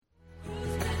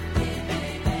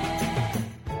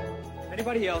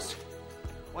anybody else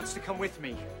wants to come with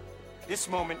me, this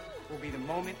moment will be the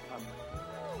moment of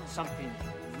something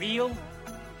real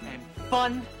and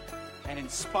fun and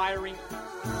inspiring.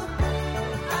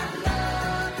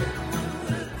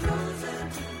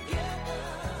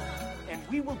 And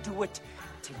we will do it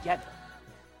together.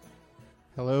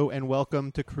 Hello and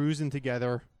welcome to Cruising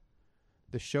Together,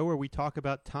 the show where we talk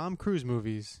about Tom Cruise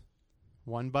movies,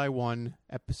 one by one,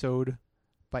 episode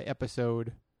by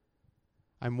episode.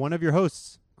 I'm one of your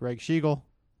hosts, Greg Schiegel.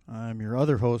 I'm your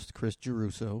other host, Chris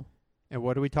Giruso. And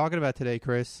what are we talking about today,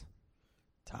 Chris?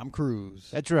 Tom Cruise.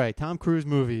 That's right, Tom Cruise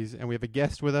movies. And we have a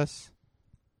guest with us,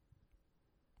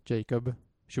 Jacob.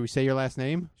 Should we say your last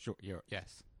name? Sure.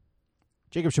 Yes.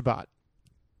 Jacob Shabbat.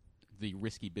 The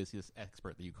risky business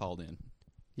expert that you called in.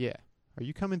 Yeah. Are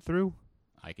you coming through?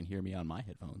 I can hear me on my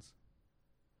headphones.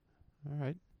 All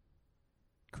right.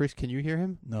 Chris, can you hear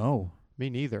him? No. Me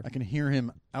neither. I can hear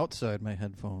him outside my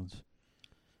headphones.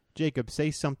 Jacob,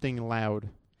 say something loud.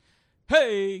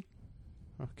 Hey!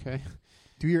 Okay.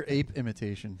 Do your ape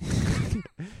imitation.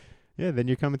 Yeah, then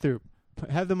you're coming through.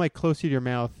 Have the mic closer to your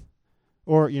mouth.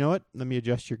 Or, you know what? Let me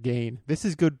adjust your gain. This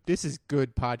is good. This is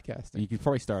good podcasting. You could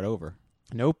probably start over.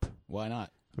 Nope. Why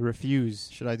not? Refuse.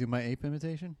 Should I do my ape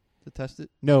imitation to test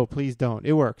it? No, please don't.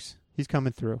 It works. He's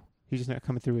coming through. He's just not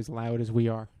coming through as loud as we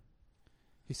are.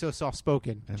 He's so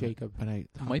soft-spoken, Jacob. But I'm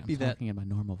be that- talking in my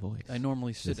normal voice. I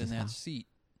normally sit This in is that how- seat.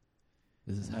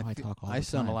 This is how I talk all the time. I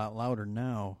sound a lot louder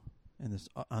now in this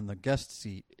on the guest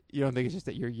seat. You don't think it's just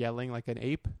that you're yelling like an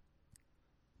ape?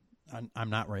 I'm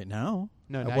not right now.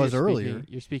 No, I now was you're earlier. Speaking,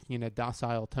 you're speaking in a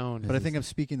docile tone. But I think I'm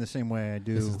speaking the same way I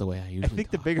do. This is the way I usually I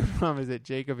think the talk. bigger problem is that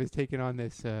Jacob is taking on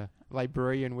this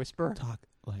librarian whisper. Talk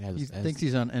like He thinks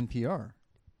he's on NPR.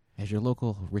 as your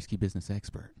local risky business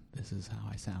expert. This is how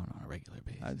I sound on a regular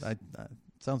basis. I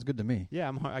sounds good to me.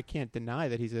 Yeah, I can't deny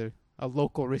that he's a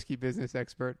local risky business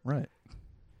expert. Right.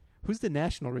 Who's the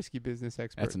national risky business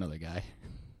expert? That's another guy.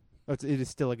 Oh, it is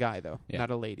still a guy, though, Yeah. not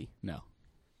a lady. No.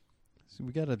 So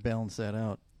we got to balance that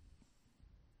out.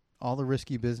 All the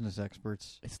risky business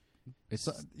experts, It's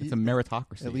So- a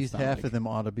meritocracy. at least It's not half like- of them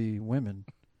ought to be women.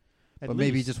 At But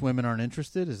maybe least. just women aren't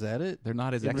interested. Is that it? They're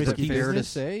not as In Is expert. it risky fair to business?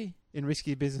 say? In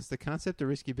Risky Business the Concept or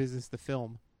Risky Business the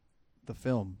film? The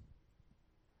film.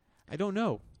 I don't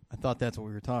know. I thought that's what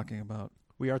we were talking about.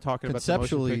 We are talking about the motion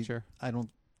Conceptually, picture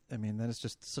I mean, that is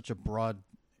just such a broad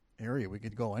area. We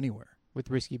could go anywhere. with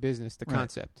Risky Business, the Right.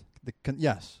 concept.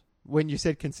 Yes. When you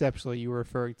said conceptually, you were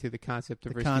referring to the concept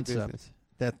of The risky concept.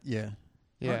 business. Yeah.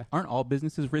 Yeah. Aren't all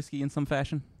businesses risky in some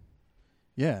fashion?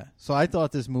 Yeah. So I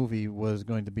thought this movie was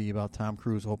going to be about Tom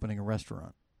Cruise opening a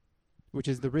restaurant. Which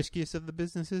is the riskiest of the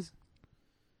businesses?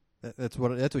 That's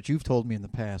what you've told me in the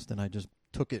past, and I just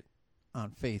took it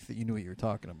on faith that you knew what you were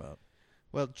talking about.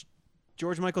 Well,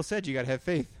 George Michael said you got to have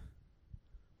faith.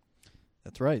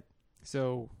 That's right.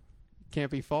 So, can't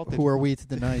be faulted. Who are we to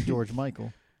deny George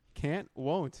Michael Can't,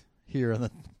 won't. here on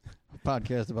the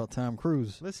podcast about Tom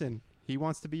Cruise? Listen, he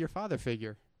wants to be your father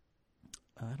figure.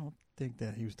 I don't think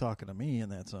that he was talking to me in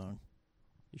that song.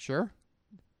 You sure?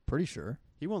 Pretty sure.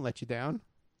 He won't let you down.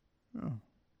 Oh.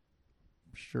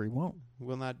 Sure he won't.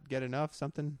 Will not get enough.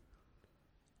 Something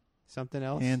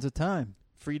else. Hands of time.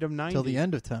 Freedom 90. Till the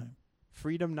end of time.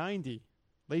 Freedom 90.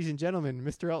 Ladies and gentlemen,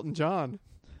 Mr. Elton John.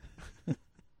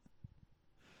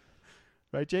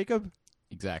 Right, Jacob?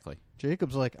 Exactly.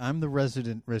 Jacob's like, I'm the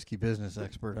resident risky business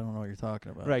expert. I don't know what you're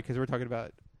talking about. Right, because we're talking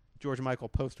about George Michael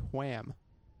post-Wham.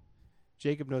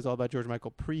 Jacob knows all about George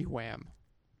Michael pre-Wham.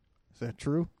 Is that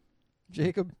true,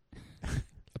 Jacob?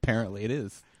 Apparently it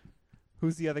is.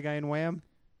 Who's the other guy in Wham?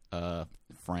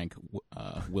 Frank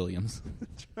Williams.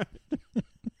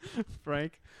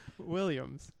 Frank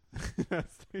Williams.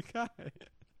 That's the guy.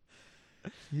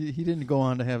 He didn't go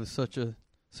on to have such a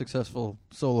successful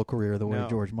solo career the way No.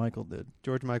 George Michael did.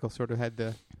 George Michael sort of had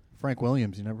the... Frank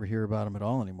Williams, you never hear about him at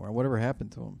all anymore. Whatever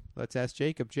happened to him? Let's ask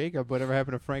Jacob. Jacob, whatever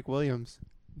happened to Frank Williams?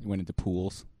 He went into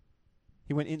pools.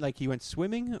 He went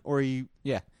swimming, or he...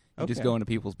 Yeah. You just Okay. go into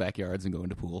people's backyards and go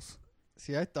into pools.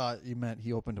 See, I thought you meant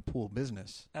he opened a pool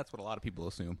business. That's what a lot of people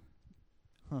assume.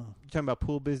 Huh. You're talking about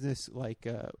pool business like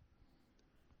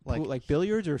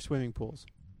billiards or swimming pools?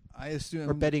 I assume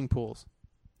Or betting pools?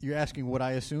 you're asking what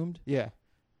I assumed? Yeah.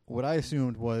 What I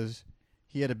assumed was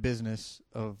he had a business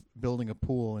of building a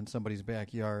pool in somebody's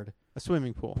backyard, A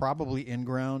swimming pool. probably in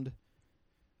ground,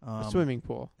 A swimming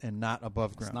pool. and not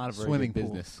above ground. It's not a very swimming good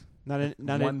pool business.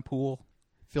 Not One pool.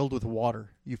 filled with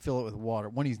water. You fill it with water.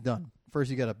 When he's done,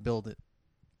 first you got to build it,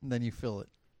 and then you fill it.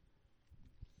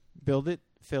 build it,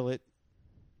 fill it,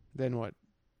 then what?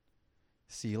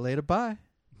 See you later. Bye.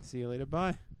 See you later.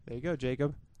 Bye. There you go,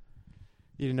 Jacob.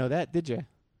 You didn't know that, did you?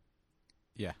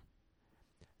 Yeah.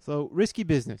 So, Risky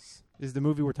Business is the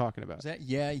movie we're talking about. Is that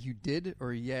yeah you did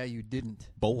or yeah you didn't?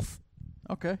 Both.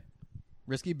 Okay.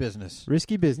 Risky Business.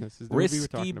 Risky Business is the movie we're Risky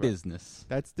talking about. business.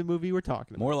 That's the movie we're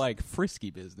talking about. More like frisky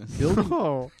business.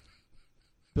 Oh.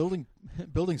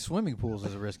 Building swimming pools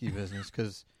is a risky business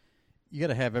because you got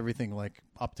to have everything like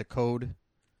up to code.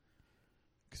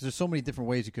 Because there's so many different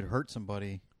ways you could hurt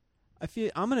somebody. I feel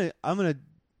I'm gonna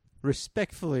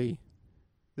respectfully,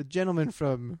 the gentleman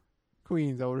from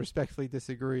Queens, I will respectfully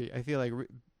disagree. I feel like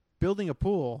building a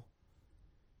pool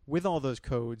with all those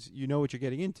codes, you know what you're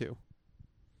getting into.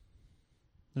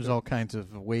 There's all kinds of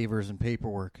waivers and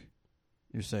paperwork.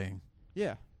 You're saying.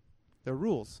 Yeah, there are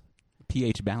rules.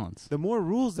 pH balance. The more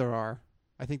rules there are,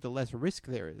 I think the less risk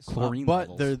there is. Chlorine but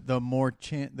levels.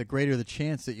 the greater the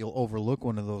chance that you'll overlook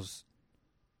one of those,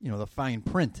 the fine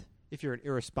print. If you're an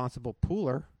irresponsible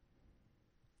pooler,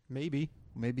 maybe.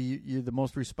 Maybe you're the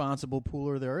most responsible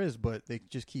pooler there is, but they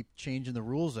just keep changing the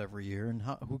rules every year. And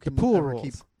who can pool ever rules.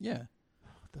 keep? Yeah,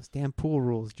 Those damn pool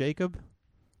rules, Jacob.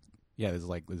 Yeah,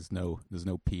 there's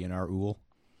no pee in our ool.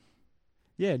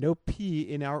 Yeah, no pee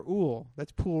in our ool.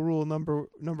 That's pool rule number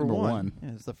one. yeah.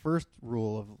 It's the first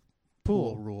rule of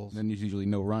Pool. rules. Then there's usually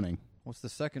no running. What's the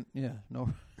second? Yeah, no.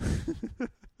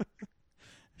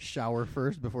 Shower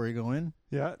first before you go in.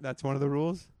 Yeah, that's one of the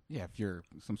rules. Yeah, if you're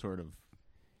some sort of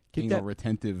Keep anal that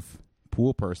retentive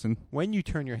pool person. when you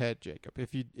turn your head, Jacob.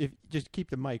 If just keep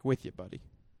the mic with you, buddy.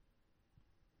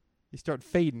 You start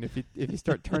fading if you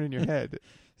start turning your head.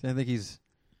 So I think he's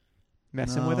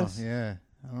Messing with us. Yeah,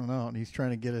 I don't know. And he's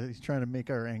trying to make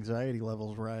our anxiety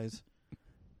levels rise.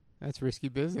 That's risky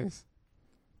business.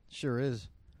 Sure is.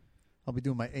 I'll be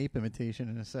doing my ape imitation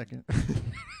in a second.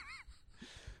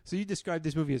 So you described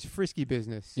this movie as frisky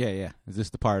business. Yeah. Is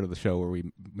this the part of the show where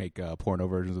we make porno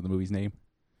versions of the movie's name?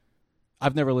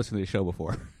 I've never listened to the show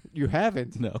before. You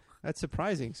haven't? No. That's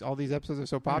surprising. All these episodes are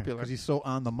so popular. Because he's so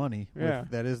on the money. Yeah.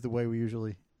 That is the way we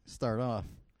usually start off.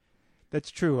 That's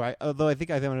true. Although I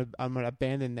think I'm gonna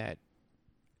abandon that.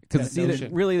 Because That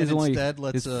notion. really And there's only instead,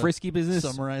 let's is frisky business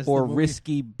summarize or the movie.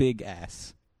 risky big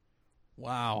ass.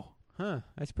 Wow. Huh?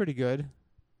 That's pretty good.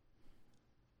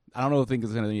 I don't think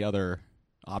there's any other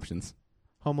options.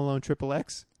 Home Alone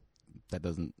XXX. That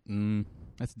doesn't.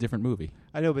 That's a different movie.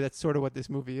 I know, but that's sort of what this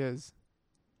movie is.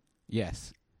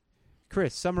 Yes.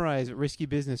 Chris, summarize risky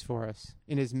business for us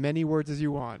in as many words as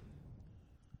you want.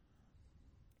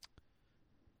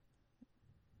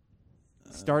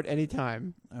 Start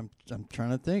anytime. I'm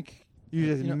trying to think. Use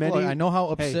as You know, many. look, I know how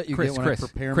upset you Chris, get when Chris, I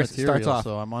prepare Chris, material, starts off-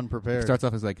 so I'm unprepared. It starts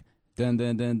off as like dun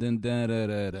dun dun dun dun dun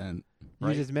dun. dun. Right?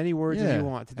 Use as many words as Yeah. you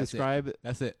want to That's it. describe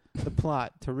That's it. the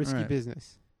plot to risky Right.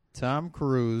 business. Tom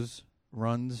Cruise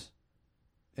runs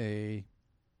a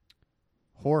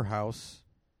whorehouse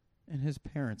in his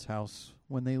parents' house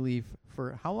when they leave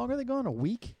for how long are they gone? A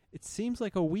week? It seems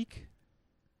like a week.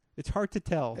 It's hard to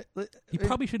tell. He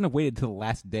probably shouldn't have waited till the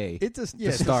last day. It's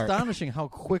it's start. astonishing how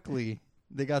quickly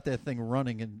they got that thing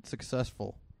running and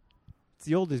successful. It's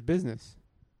the oldest business.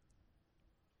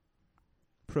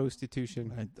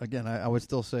 Prostitution. I would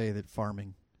still say that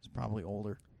farming is probably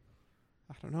older.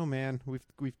 I don't know, man.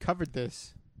 We've covered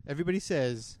this. Everybody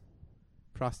says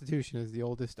prostitution is the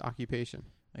oldest occupation.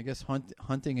 I guess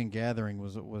hunting and gathering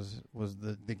was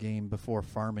the game before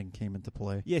farming came into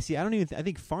play. Yeah, see, I don't even. I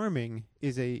think farming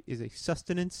is a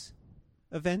sustenance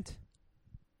event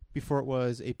before it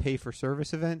was a pay for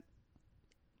service event.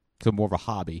 So more of a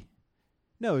hobby.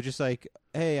 No, just like,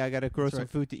 hey, I got to grow That's some right.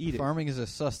 food to eat Farming is a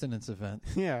sustenance event,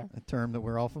 Yeah, a term that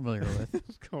we're all familiar with.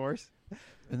 of course.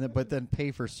 But then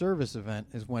pay for service event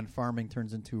is when farming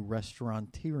turns into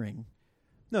restauranteering,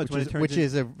 No, it's when it turns which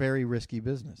is a very risky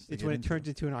business. to it's get when it into. turns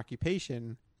into an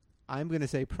occupation. I'm going to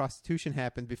say prostitution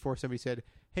happened before somebody said,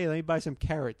 hey, let me buy some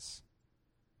carrots.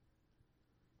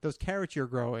 Those carrots you're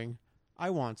growing,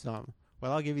 I want some.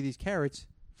 Well, I'll give you these carrots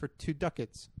for 2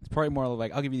 ducats. It's probably more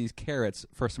like I'll give you these carrots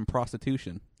for some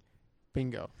prostitution.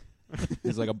 Bingo.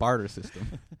 It's like a barter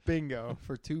system. Bingo.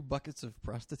 for 2 buckets of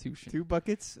prostitution. 2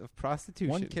 buckets of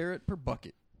prostitution. 1 carrot per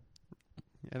bucket.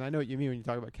 And I know what you mean when you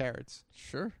talk about carrots.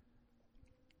 Sure.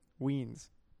 Weens.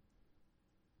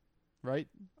 Right?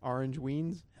 Orange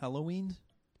weens? Halloween,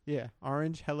 Yeah,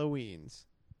 orange Halloweens.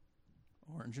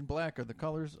 orange and black are the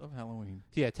colors of Halloween.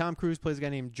 So yeah, Tom Cruise plays a guy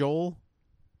named Joel.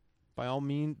 By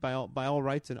all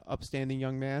rights, an upstanding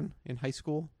young man in high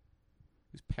school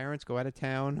whose parents go out of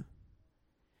town.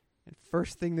 And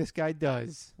first thing this guy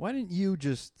does, Why didn't you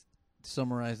just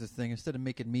summarize this thing instead of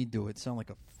making me do it? Sound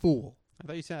like a fool.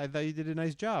 I thought you did a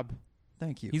nice job.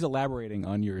 Thank you. He's elaborating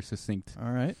on your succinct.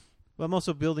 All right. Well, I'm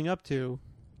also building up to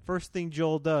first thing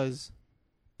Joel does.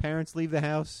 Parents leave the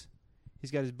house. He's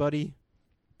got his buddy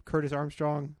Curtis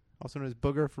Armstrong, also known as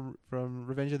Booger from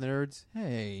Revenge of the Nerds,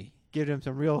 Hey. giving him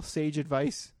some real sage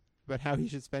advice about how he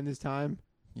should spend his time.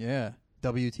 Yeah.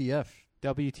 WTF.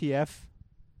 WTF.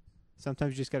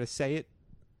 Sometimes you just got to say it.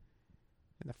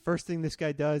 And the first thing this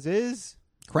guy does is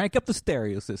Crank up the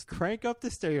stereo system. crank up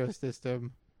the stereo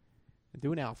system and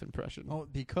do an Alf impression. Oh,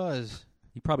 because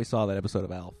You probably saw that episode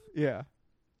of Alf. Yeah.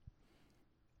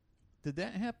 did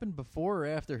that happen before or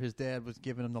after his dad was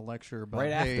giving him the lecture about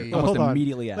Right after. hey, Oh, Almost hold on.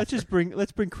 immediately after.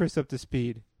 Let's bring Chris up to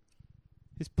speed.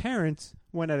 His parents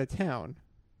went out of town.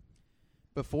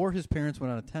 before his parents went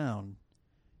out of town,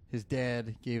 his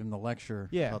dad gave him the lecture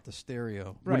Yeah. about the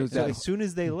stereo. When it Right. was So that- as soon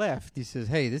as they left, He says,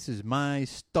 "Hey, this is my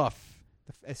stuff."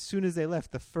 as soon as they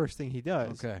left, the first thing he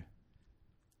does Okay.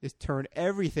 is turn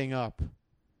everything up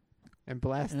and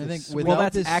blast And I the think sweet- with- Well, Without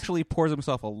that's this- actually pours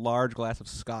himself a large glass of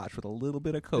scotch with a little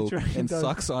bit of Coke right, and it does.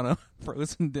 sucks on a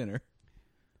frozen dinner.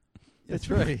 That's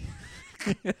right.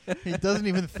 He doesn't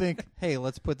even think, "Hey,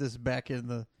 let's put this back in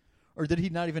the." Or did he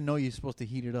not even know you're supposed to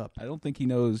heat it up? I don't think he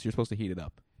knows you're supposed to heat it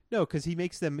up. No, because he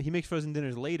makes frozen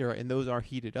dinners later, and those are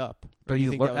heated up. But You he's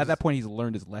think at was- that point, he's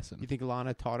learned his lesson. You think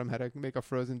Lana taught him how to make a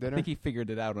frozen I dinner? think he figured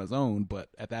it out on his own, but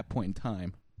at that point in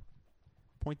time,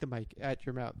 Point the mic at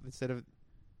your mouth instead of.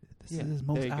 this Yeah, is as there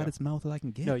most you out go. its mouth as I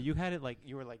can get. No, you had it like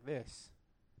you were like this.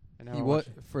 And now He I was,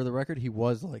 want you- for the record, he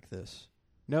was like this.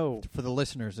 No, For the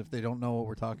listeners, if they don't know what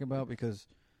we're talking about because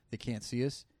they can't see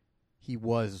us, he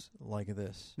was like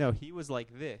this. no, he was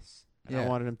like this. And I Yeah.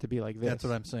 wanted him to be like this. That's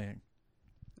what I'm saying.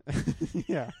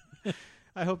 Yeah.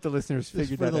 I hope the listeners Just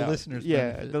figured for that the out. listeners'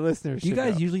 Yeah, benefit. the listeners. Do you should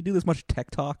guys know. usually do this much tech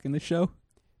talk in this show?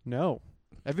 No.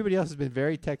 Everybody else has been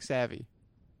very tech savvy.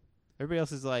 Everybody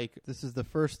else is like, This is the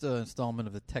first installment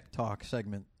of the Tech Talk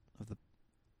segment of the.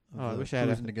 Oh, I wish I had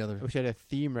a- Cruising together. I wish I had a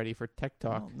theme ready for tech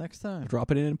talk. Well, next time.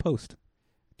 Drop it in post.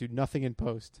 Do nothing in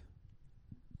post.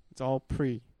 It's all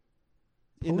pre.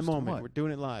 In the Post moment. what? We're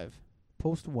doing it live.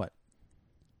 Post what?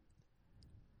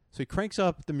 So he cranks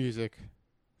up the music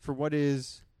for what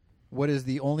is, What is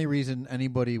the only reason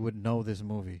anybody would know this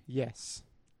movie? yes,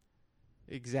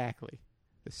 exactly,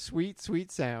 the sweet,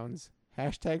 sweet sounds,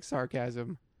 hashtag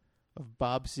sarcasm, of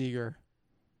Bob Seger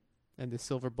and the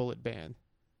Silver Bullet Band.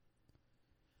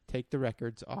 Take the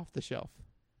records off the shelf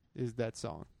is that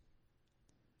song.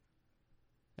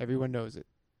 Everyone knows it.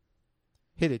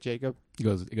 Hit it, Jacob. It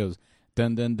goes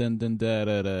dun dun dun dun da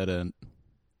da da dun.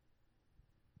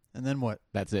 And then what?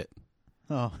 That's it.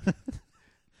 Oh.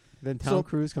 Then Tom So-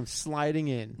 Cruise comes sliding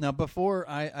in. Now, before,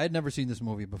 I'd never seen this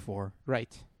movie before.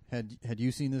 Right. Had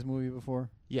you seen this movie before?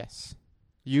 Yes.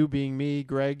 You being me,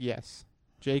 Greg, yes.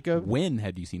 Jacob, When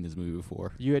had you seen this movie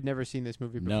before? you had never seen this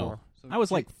movie before. No. I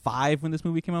was like 5 when this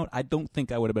movie came out. I don't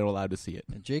think I would have been allowed to see it.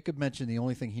 And Jacob mentioned the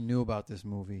only thing he knew about this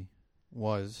movie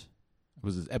was It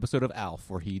was this episode of Alf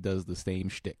where he does the same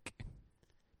shtick.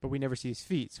 But we never see his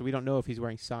feet, so we don't know if he's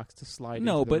wearing socks to slide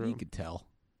No, into the but room. you could tell.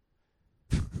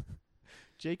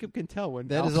 Jacob can tell when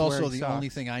that Alf's is also wearing the socks. only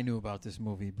thing I knew about this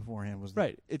movie beforehand was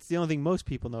Right. It's the only thing most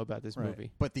people know about this right.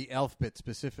 movie. But the Elf bit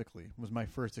specifically was my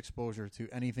first exposure to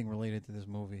anything related to this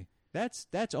movie. That's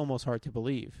almost hard to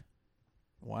believe.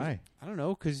 Why? I don't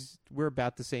know, because we're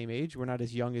about the same age. We're not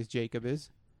as young as Jacob is.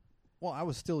 Well,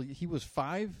 he was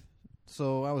 5,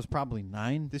 so I was probably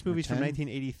 9. This or movie's from 10.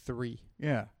 1983.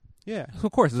 Yeah. Yeah.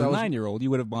 Of course, as So I a was- 9-year-old,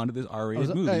 you would have gone to this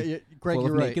R-rated movie. yeah, Greg, full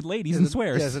you're of right. naked ladies As and a-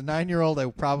 swears. Yeah, as a 9-year-old, I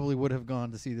probably would have gone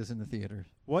to see this in the theaters.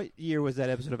 What year was that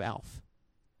episode of Alf?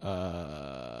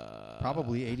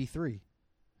 Probably 83.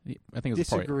 I think it was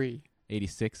probably Disagree.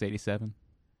 86, 87.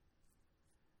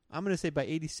 I'm going to say by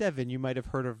 87, you might have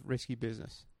heard of Risky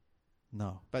Business.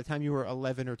 No. By the time you were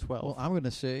 11 or 12. Well, I'm going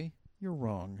to say you're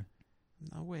wrong.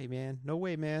 No way, man. No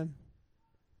way, man.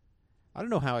 I don't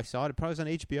know how I saw it. It probably was on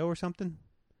HBO or something.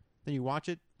 Then you watch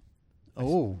it.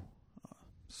 Oh,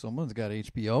 someone's got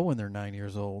HBO when they're 9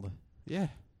 years old. Yeah.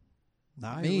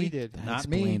 Not me. We did. That Not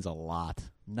me. explains a lot.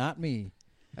 Not me.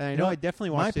 And I You know know, I definitely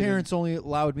My watched it. parents only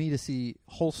allowed me to see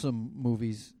wholesome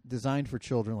movies designed for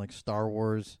children like Star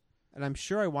Wars. And I'm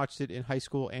sure I watched it in high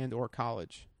school and or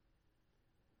college.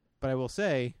 But I will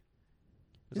say,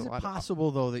 there's Is a it lot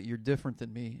possible, though, that you're different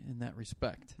than me in that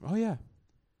respect? Oh, yeah.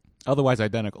 Otherwise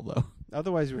identical, though.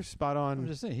 Otherwise, we're spot I'm on.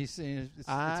 just saying. He's saying it's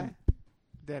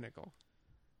Identical.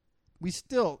 we're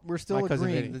still My cousin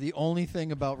agreeing Vinny. that the only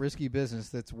thing about Risky Business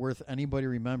that's worth anybody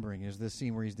remembering is this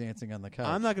scene where he's dancing on the couch.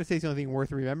 I'm not going to say it's the only thing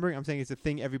worth remembering. I'm saying it's a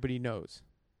thing everybody knows.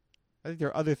 I think there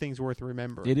are other things worth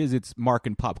remembering. It is its mark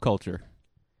in pop culture.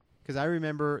 Because I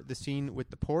remember the scene with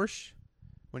the Porsche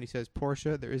when he says,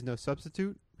 "Porsche, there is no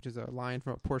substitute," which is a line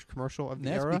from a Porsche commercial of And the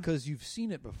that's era. because you've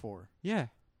seen it before. Yeah.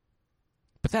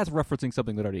 But that's referencing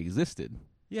something that already existed,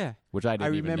 Yeah. which I I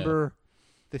didn't even know. remember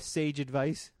the sage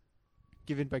advice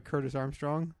given by Curtis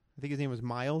Armstrong. I think his name was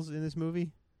Miles in this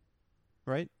movie,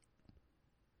 right?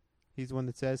 He's the one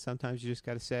that says sometimes you just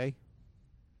got to say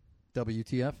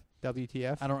WTF?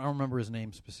 WTF. I don't remember his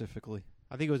name specifically.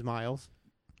 I think it was Miles.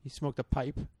 He smoked a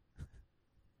pipe.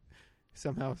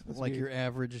 Somehow. Like your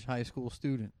average high school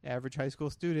student. Average high school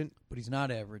student. But he's not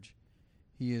average.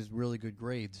 He has really good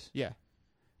grades. Yeah.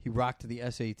 He rocked the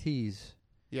SATs.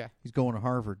 Yeah. He's going to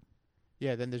Harvard.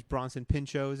 Yeah, then there's Bronson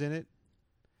Pinchot's in it.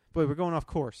 Boy, we're going off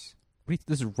course.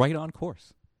 This is right on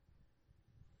course.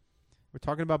 We're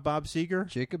talking about Bob Seger.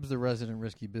 Jacob's the resident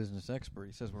risky business expert.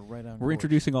 He says we're right on We're course.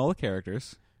 introducing all the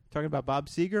characters. Talking about Bob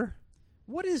Seger.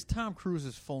 What is Tom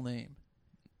Cruise's full name?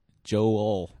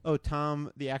 Joel. Oh,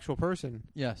 Tom, the actual person.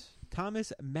 Yes.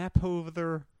 Thomas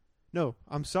Mapother. No,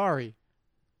 I'm sorry.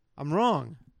 I'm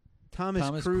wrong.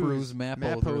 Thomas Cruise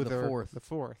Mapother the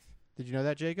fourth. Did you know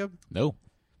that, Jacob? No.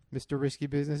 Mr. Risky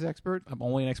Business Expert? I'm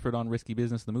only an expert on Risky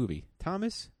Business, the movie.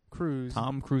 Thomas Cruise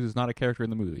Tom Cruise is not a character in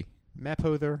the movie.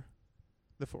 Mapother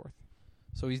the fourth.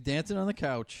 So he's dancing on the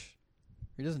couch.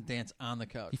 He doesn't dance on the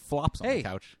couch. He flops on the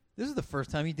couch. This is the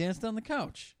first time he danced on the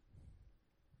couch.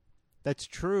 That's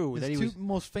true. His That he two was,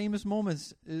 most famous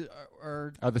moments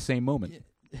are Are the same moment.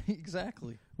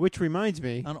 exactly. which reminds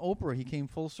me, On Oprah, he came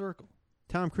full circle.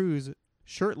 Tom Cruise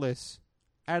shirtless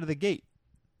out of the gate.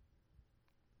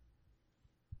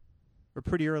 Or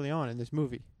pretty early on in this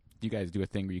movie. You guys do a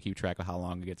thing where you keep track of how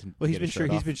long it gets. Well, he's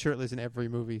he's been shirtless in every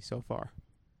movie so far.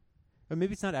 But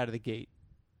maybe it's not out of the gate.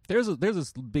 There's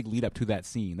this big lead up to that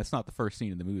scene. That's not the first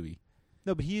scene in the movie.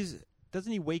 No, but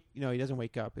doesn't he wake? No, he doesn't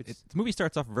wake up. The movie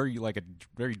starts off very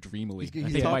dreamily. He's I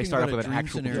think it might talking start about off with a an dream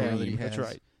actual scenario dream. that he That's has.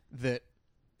 right. That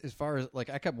as far as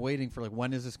I kept waiting for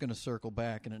when is this going to circle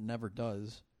back, and it never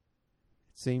does.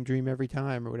 Same dream every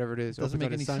time, or whatever it is. Doesn't Opens make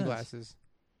on his any sense. sunglasses.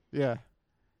 Yeah,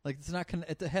 It's not.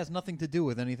 It has nothing to do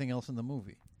with anything else in the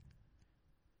movie.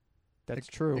 that's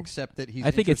true. Except that he's.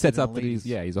 I think it interested sets in up that ladies.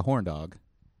 he's a horn dog.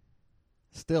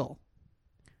 Still.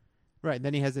 Right, and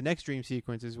then he has the next dream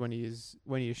sequence is when he is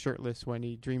shirtless when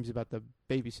he dreams about the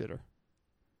babysitter.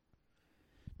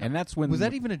 And that's when Was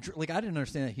that even a I didn't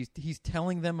understand that. He's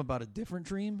telling them about a different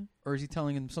dream, or is he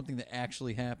telling them something that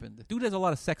actually happened? dude has a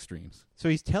lot of sex dreams. So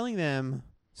he's telling them.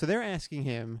 So they're asking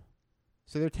him.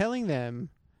 So they're telling them.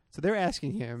 So they're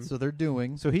asking him. So they're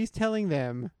doing. So he's telling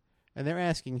them, and they're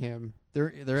asking him.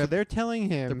 They're telling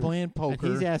him. they're playing poker.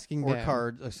 And he's asking or them.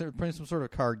 cards. They're playing some sort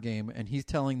of card game, and he's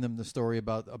telling them the story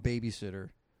about a babysitter.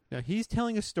 Now he's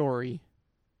telling a story.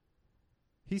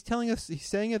 He's telling us. He's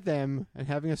saying at them and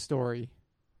having a story.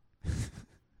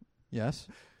 Yes.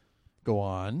 Go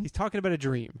on. He's talking about a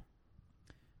dream,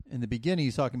 In the beginning,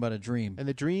 he's talking about a dream. and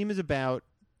the dream is about.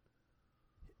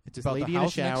 It's this about lady the in a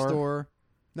house next shower. door.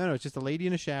 No, it's just a lady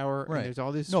in a shower. Right. And there's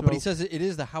all this. No, but he smoke. says it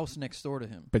is the house next door to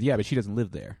him, But she doesn't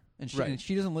live there. and she, Right. and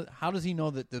she doesn't. How does he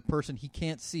know that the person he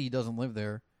can't see doesn't live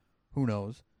there? Who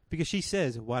knows? Because she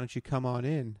says, "Why don't you come on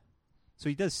in?" So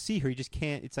he does see her. He just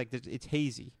can't. It's like it's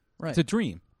hazy. Right. It's a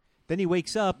dream. Then he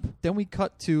wakes up. Then we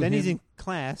cut to Then him. he's in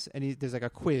class, and there's like a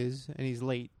quiz, and he's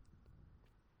late.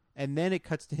 And then it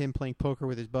cuts to him playing poker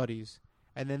with his buddies.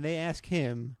 And then they ask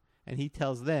him, and he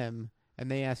tells them. And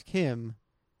they ask him,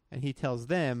 and he tells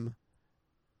them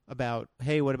about,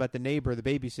 hey, what about the neighbor, the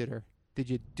babysitter? Did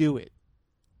you do it?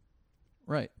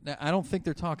 Right. Now, I don't think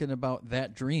they're talking about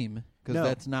that dream, because No.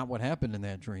 that's not what happened in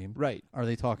that dream. Right. Are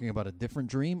they talking about a different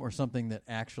dream or something that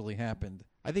actually happened?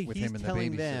 I think With he's him and the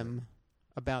telling babysitter. them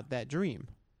about that dream.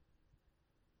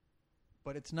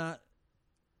 But it's not.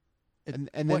 And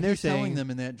then what they're he's telling saying- them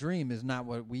in that dream is not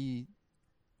what we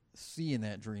see in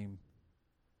that dream.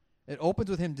 It opens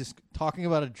with him talking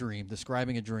about a dream,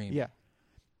 describing a dream. Yeah.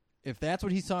 If that's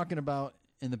what he's talking about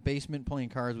in the basement playing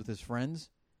cards with his friends,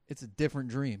 it's a different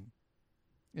dream.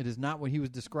 It is not what he was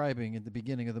describing at the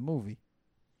beginning of the movie.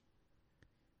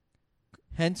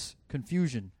 Hence,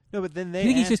 confusion. No, but then they You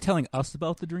think he's ask- just telling us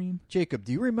about the dream? Jacob,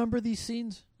 do you remember these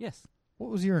scenes? Yes. What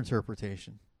was your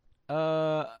interpretation?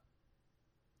 I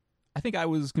think I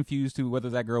was confused to whether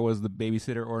that girl was the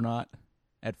babysitter or not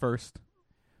at first.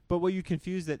 But were you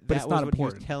confused that But that it's was not what he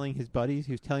important. was telling his buddies?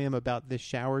 He was telling them about this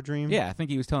shower dream? Yeah, I think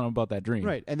he was telling them about that dream.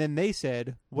 Right. And then they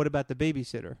said, what about the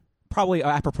babysitter? Probably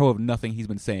apropos of nothing he's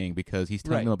been saying because he's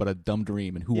telling Right. them about a dumb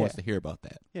dream, and who Yeah. wants to hear about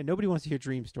that? Yeah, nobody wants to hear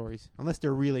dream stories unless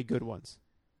they're really good ones.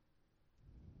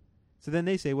 So then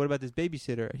they say, what about this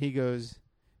babysitter? And he goes,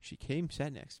 she came,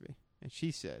 sat next to me, and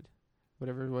she said,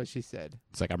 whatever it was she said.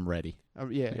 It's like, I'm ready.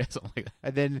 Yeah. Yeah, something like that.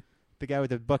 And then the guy with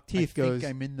the buck teeth I goes, think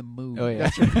I'm in the mood. Oh, yeah.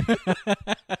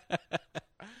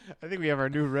 I think we have our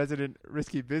new resident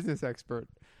risky business expert.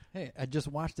 Hey, I just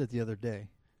watched it the other day.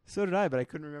 So did I, but I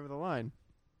couldn't remember the line.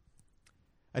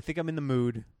 I think I'm in the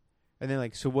mood. And then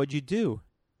like, so what'd you do?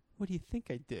 What do you think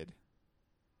I did?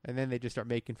 And then they just start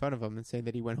making fun of him and saying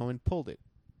that he went home and pulled it.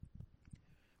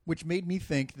 Which made me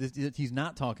think that he's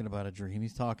not talking about a dream.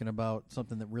 He's talking about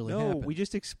something that really No, happened. we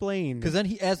just explained. Because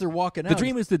then as they're walking The out...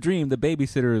 dream is the dream. The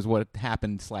babysitter is what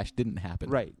happened / didn't happen.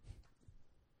 Right.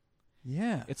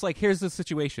 Yeah. It's like, here's the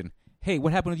situation. Hey,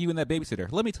 what happened with you and that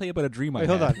babysitter? Let me tell you about a dream I Wait,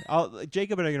 had. hold on.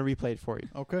 Jacob and I are going to replay it for you.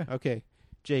 Okay. Okay.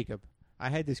 Jacob, I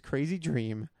had this crazy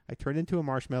dream. I turned into a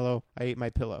marshmallow. I ate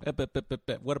my pillow. But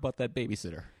what about that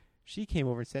babysitter? She came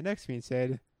over and sat next to me and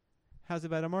said, how's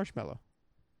about a marshmallow?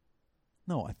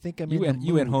 No, I think I'm You in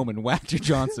the went mood. home and whacked your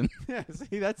Johnson. Yeah,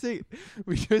 see, that's it.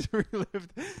 We just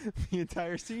relived the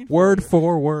entire scene. Word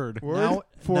for word. Word Now,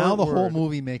 for now the word. whole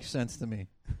movie makes sense to me.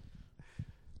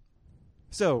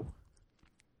 So,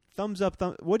 thumbs up.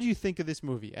 What do you think of this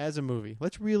movie as a movie?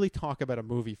 Let's really talk about a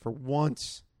movie for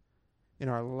once in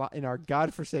our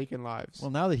godforsaken lives.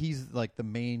 Well, now that he's like the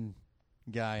main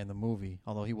guy in the movie,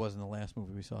 although he was in the last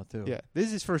movie we saw too. yeah, this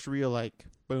is his first real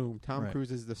boom. Tom Right.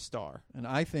 Cruise is the star. And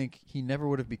I think he never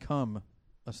would have become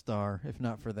a star if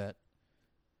not for that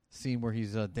scene where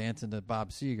he's dancing to Bob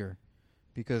Seger,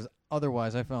 because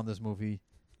otherwise I found this movie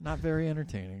not very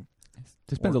entertaining.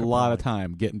 Just spends a lot of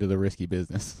time getting to the risky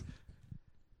business.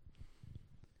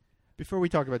 Before we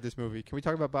talk about this movie, can we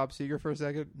talk about Bob Seger for a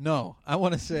second? No, I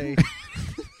want to say,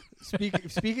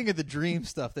 speaking of the dream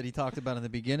stuff that he talked about in the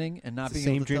beginning, and not It's the being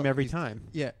same able to dream tell- every he's- time.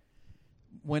 Yeah,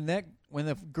 when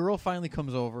the girl finally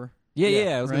comes over,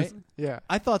 Yeah. I was right? Yeah.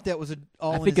 I thought that was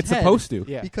all. I in think his it's head, supposed to.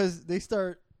 Yeah. because they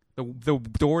start. The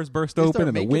doors burst They open start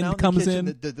and the making out wind in the comes kitchen.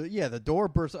 in. The door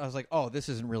bursts. I was like, oh, this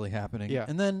isn't really happening. Yeah.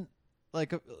 And then,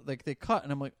 like they cut,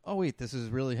 and I'm like, oh wait, this is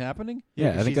really happening.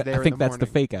 Yeah, 'cause I think she's there in that's the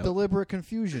morning. fake out. Deliberate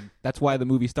confusion. That's why the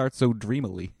movie starts so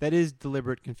dreamily. That is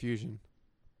deliberate confusion.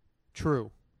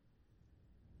 True.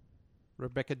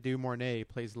 Rebecca De Mornay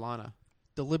plays Lana.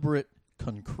 Deliberate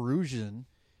conclusion.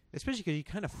 Especially because he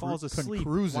kind of falls Con- asleep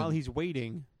cruising. while he's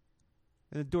waiting.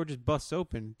 And the door just busts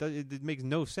open. It makes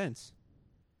no sense.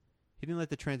 He didn't let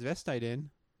the transvestite in.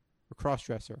 Or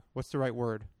crossdresser. What's the right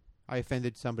word? I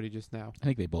offended somebody just now. I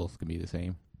think they both can be the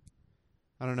same.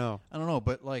 I don't know. I don't know,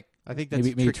 but like, I think that's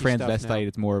Maybe tricky stuff now. transvestite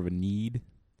it's more of a need.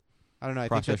 I don't know. I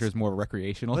think Crossdresser that's, is more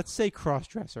recreational. let's say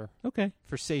crossdresser Okay.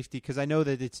 for safety because I know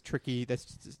that it's tricky. That's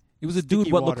just, It was a sticky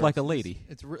dude what looked waters. like a lady.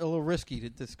 it's a little risky to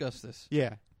discuss this.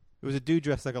 yeah. It was a dude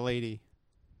dressed like a lady,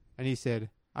 and he said,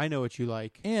 "I know what you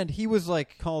like. And he was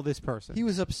like, Call this person." he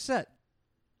was upset.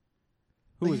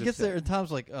 Who Like, was he gets upset? there, and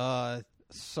Tom's like,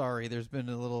 sorry, there's been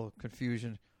a little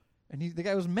confusion, and the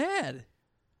guy was mad.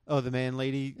 Oh, the man,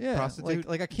 lady, Yeah, prostitute.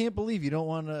 like I can't believe you don't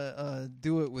want to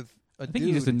do it with a I think dude.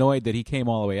 he's just annoyed that he came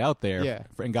all the way out there Yeah.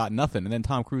 and got nothing. And then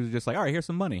Tom Cruise is just like, all right, here's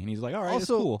some money. And he's like, all right,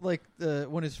 Also, it's cool. like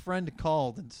when his friend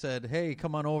called and said, "Hey,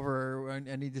 come on over.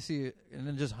 I need to see you," and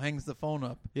then just hangs the phone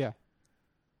up. yeah.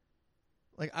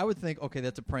 Like I would think, okay,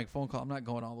 that's a prank phone call. I'm not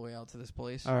going all the way out to this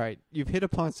place. All right, you've hit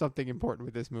upon something important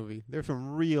with this movie. There's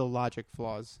some real logic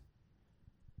flaws,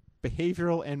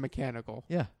 behavioral and mechanical,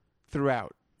 Yeah,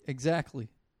 throughout. exactly.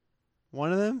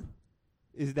 One of them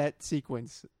is that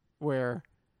sequence where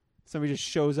somebody just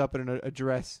shows up at an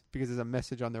address because there's a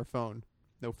message on their phone.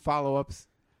 No follow-ups.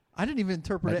 I didn't even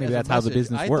interpret it Maybe as that's a how the message.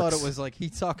 business I thought works. it was like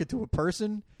he's talking to a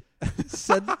person,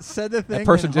 said the thing. That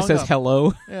person and just hung says up.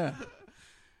 hello. Yeah,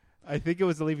 I think it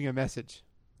was leaving a message.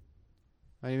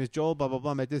 My name is Joel, blah, blah,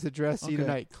 blah. I'm at this address. See you Okay.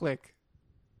 tonight. Click.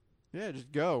 Yeah,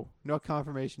 just go. No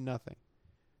confirmation, nothing.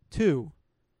 2,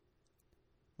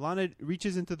 Lana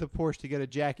reaches into the Porsche to get a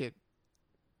jacket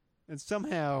and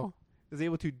somehow is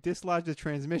able to dislodge the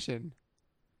transmission.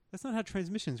 That's not how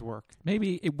transmissions work.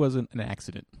 Maybe it wasn't an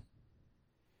accident.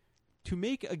 To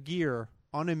make a gear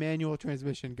on a manual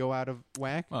transmission go out of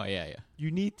whack, Oh, yeah.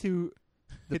 you need to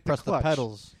hit press the clutch.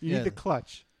 pedals. You Yeah. need the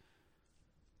clutch.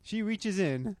 She reaches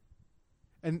in,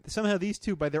 and somehow these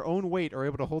two, by their own weight, are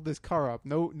able to hold this car up.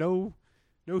 No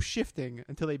shifting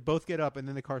until they both get up, and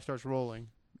then the car starts rolling.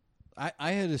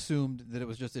 I had assumed that it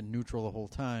was just in neutral the whole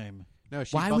time. No,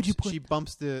 she Why bumps, would you put- she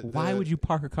bumps the. Why would you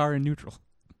park a car in neutral?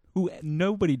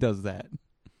 Nobody does that.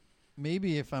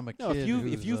 Maybe if I'm a No, kid,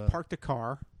 if you've parked a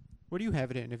car, what do you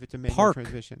have it in? If it's a manual Park.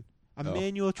 transmission, a Oh,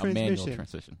 manual A transmission. manual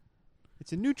transmission,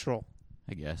 It's in neutral.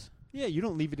 I guess. Yeah, you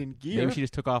don't leave it in gear. Maybe she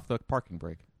just took off the parking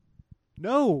brake.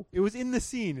 No, it was in the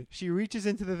scene. She reaches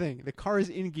into the thing. The car is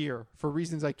in gear for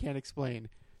reasons I can't explain.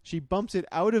 She bumps it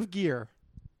out of gear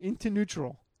into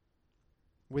neutral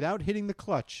without hitting the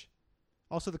clutch.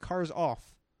 Also, the car is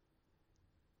off.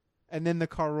 And then the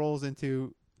car rolls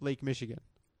into Lake Michigan.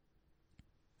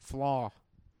 Flaw.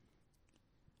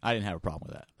 I didn't have a problem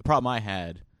with that. The problem I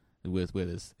had with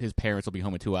his parents will be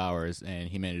home in 2 hours, and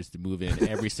he manages to move in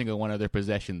every single one of their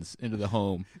possessions into the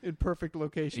home. In perfect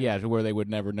location. Yeah, to where they would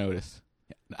never notice.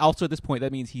 Also, at this point,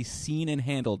 that means he's seen and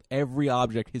handled every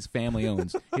object his family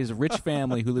owns. His rich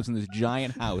family who lives in this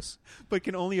giant house. But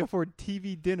can only afford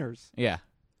TV dinners. Yeah.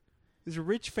 There's a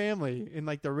rich family in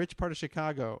like the rich part of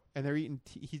Chicago, and they're eating.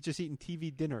 He's just eating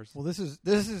TV dinners. Well, this is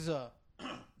this is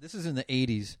in the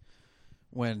 80s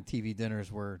when TV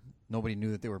dinners were nobody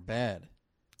knew that they were bad.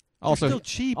 Also, still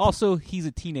cheap. Also, he's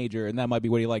a teenager, and that might be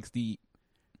what he likes to eat.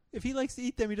 If he likes to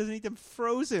eat them, he doesn't eat them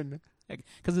frozen.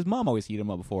 Because his mom always heated them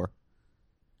up before.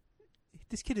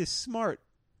 This kid is smart.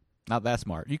 Not that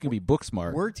smart. You can be book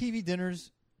smart. Were TV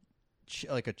dinners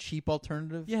like a cheap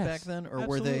alternative Yes, back then, or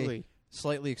absolutely. were they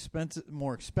slightly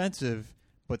more expensive?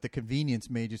 But the convenience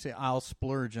made you say, "I'll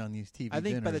splurge on these TV dinners." I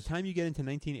think by the time you get into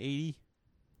 1980,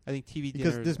 I think TV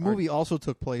because dinners this movie also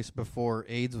took place before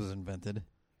AIDS was invented,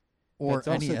 or That's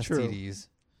any also true. STDs.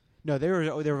 No, they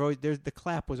were always the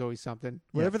clap was always something.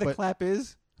 Whatever the but- clap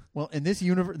is. Well, in this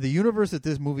universe, the universe that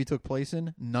this movie took place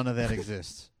in, none of that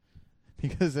exists.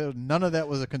 Because none of that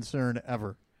was a concern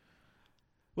ever.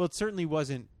 Well, it certainly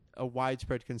wasn't a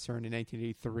widespread concern in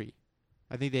 1983.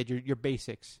 I think they had your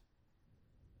basics.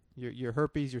 Your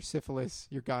herpes, your syphilis,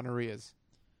 your gonorrheas.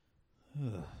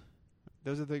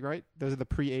 Those are the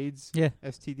pre-AIDS Yeah.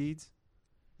 STDs.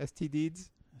 STDs?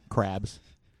 Crabs.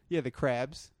 Yeah, the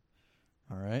crabs.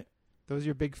 All right. Those are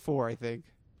your big four, I think.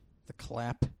 The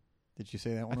clap. Did you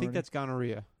say that one I think already? that's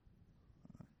gonorrhea.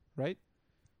 Right?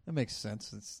 That makes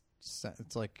sense.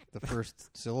 It's like the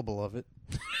first syllable of it.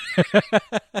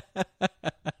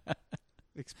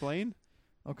 Explain?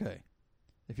 Okay.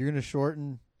 If you're going to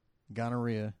shorten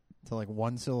gonorrhea to like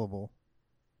one syllable,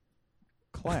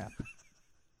 clap.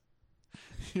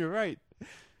 You're right.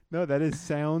 No, that is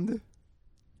sound.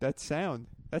 That's sound.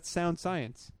 That's sound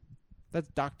science. That's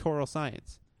doctoral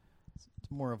science. It's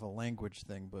more of a language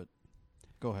thing, but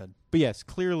go ahead. But yes,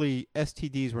 clearly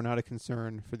STDs were not a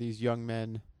concern for these young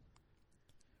men.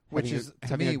 Which having is, a, to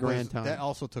having me, a grand time. that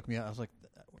also took me out. I was like,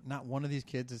 not one of these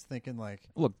kids is thinking like,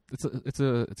 Look, it's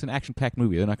an action-packed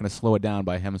movie. They're not going to slow it down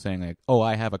by him saying like, "Oh,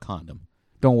 I have a condom.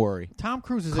 Don't worry." Tom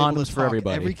Cruise is Condoms able to for talk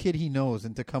everybody. every kid he knows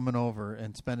into coming over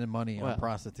and spending money Well, on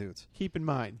prostitutes. Keep in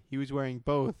mind, he was wearing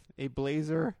both a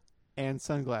blazer and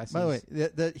sunglasses. By the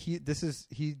way,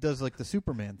 he does like the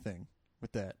Superman thing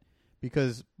with that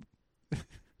because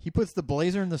he puts the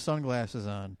blazer and the sunglasses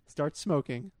on. Starts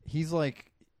smoking. He's like,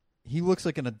 he looks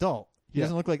like an adult. He Yeah.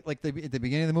 doesn't look like at the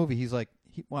beginning of the movie. He's like,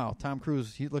 wow, Tom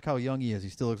Cruise. Look how young he is. He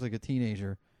still looks like a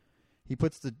teenager. He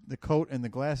puts the coat and the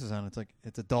glasses on. It's like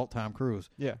it's adult Tom Cruise.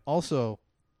 Yeah. Also,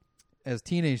 as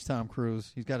teenage Tom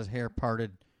Cruise, he's got his hair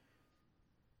parted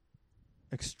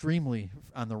extremely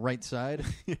on the right side.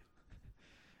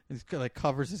 It's like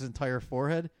covers his entire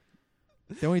forehead.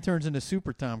 Then when he turns into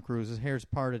Super Tom Cruise, his hair's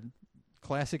parted,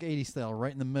 classic 80s style,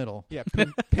 right in the middle, Yeah,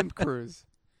 pimp cruise.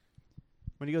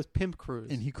 When he goes pimp cruise.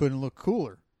 and he couldn't look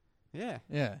cooler. yeah.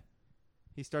 Yeah.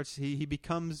 He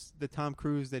becomes the Tom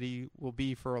Cruise that he will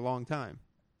be for a long time.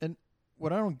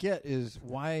 What I don't get is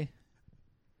why.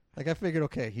 Like I figured,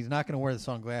 okay, he's not going to wear the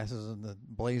sunglasses and the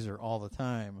blazer all the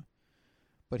time,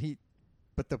 but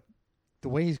the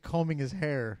way he's combing his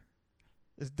hair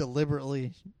is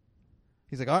deliberately.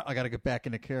 He's like, I got to get back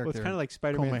into character. Well, it's kind of like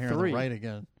comb my Spider-Man hair on 3. the right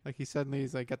again. Like he's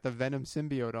like got the Venom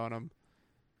symbiote on him.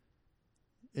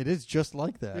 It is just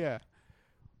like that. Yeah.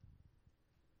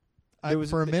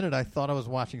 For a minute, I thought I was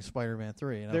watching Spider-Man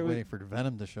 3, and I there was was- waiting for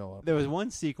Venom to show up. There was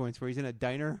one sequence where he's in a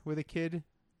diner with a kid, and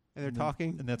they're And then-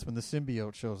 talking, and that's when the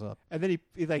symbiote shows up. and then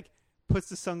he like puts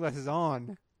the sunglasses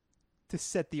on to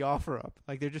set the offer up.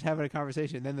 Like they're just having a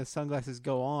conversation, and then the sunglasses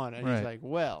go on, and he's Right. like,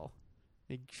 "Well,"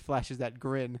 he flashes that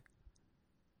grin.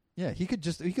 Yeah, he could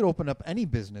open up any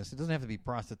business. It doesn't have to be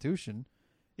prostitution.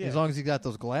 Yeah, As long as he got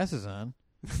those glasses on,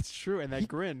 that's true, and that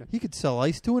grin he could sell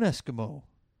ice to an Eskimo.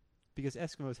 because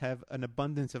Eskimos have an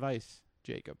abundance of ice.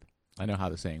 Jacob, I know how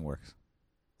the saying works.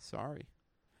 sorry,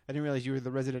 I didn't realize you were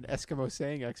the resident Eskimo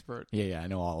saying expert. Yeah, I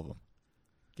know all of them.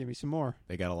 Give me some more.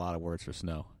 They got a lot of words for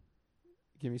snow.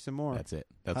 Give me some more. That's it.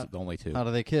 That's the only two. How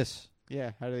do they kiss?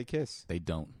 Yeah, how do they kiss? They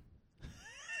don't.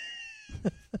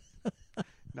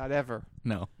 Not ever.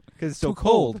 No. Because it's Too so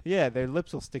cold. Yeah, their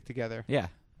lips will stick together. Yeah.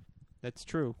 That's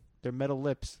true. They're metal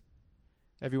lips.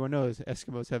 Everyone knows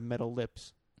Eskimos have metal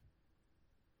lips.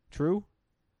 True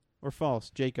or false?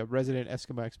 Jacob, resident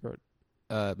Eskimo expert.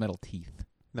 Metal teeth,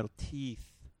 Metal teeth.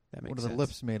 That makes What are sense. the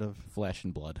lips made of? flesh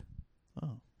and blood.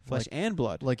 Oh, Flesh and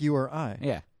blood. like you or I.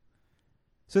 Yeah.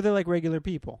 So they're like regular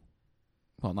people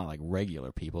Well, not like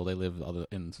regular people. They live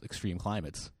in extreme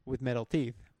climates. with metal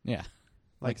teeth. Yeah.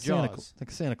 Like Santa, Jaws. like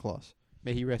Santa Claus.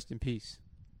 May he rest in peace.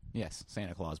 Yes,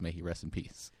 Santa Claus, may he rest in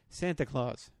peace. Santa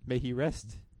Claus, may he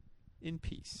rest in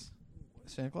peace.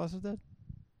 Santa Claus is dead?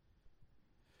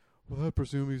 Well, I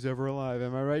presume he's ever alive.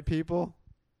 Am I right, people?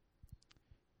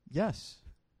 Yes.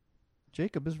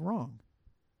 Jacob is wrong.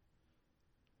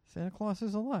 Santa Claus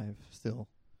is alive still.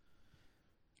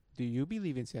 Do you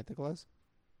believe in Santa Claus?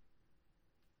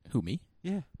 Who, me?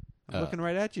 Yeah. I'm looking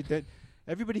right at you.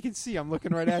 Everybody can see I'm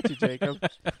looking right at you, Jacob.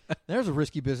 There's a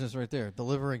risky business right there.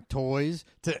 Delivering toys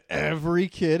to every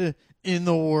kid in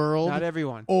the world. Not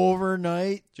everyone.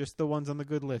 Overnight. Just the ones on the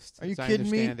good list. Are you as I kidding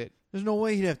me? understand it. There's no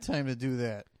way he'd have time to do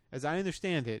that. As I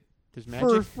understand it, there's For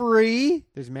magic. free?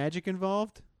 There's magic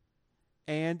involved,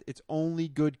 and it's only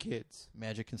good kids.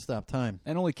 Magic can stop time.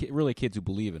 And only really kids who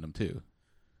believe in him, too.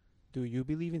 Do you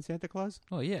believe in Santa Claus?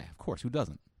 Oh, yeah, of course. Who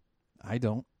doesn't? I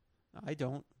don't. I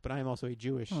don't, but I am also a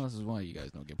Jewish. Well, this is why you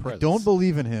guys don't get I presents. don't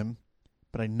believe in him,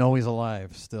 but I know he's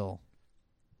alive still.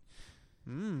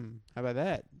 How about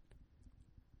that?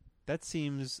 That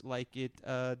seems like it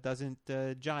doesn't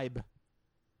jibe.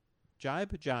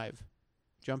 Jibe? Jive.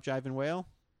 Jump, jive, and wail?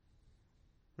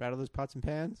 Rattle those pots and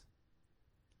pans?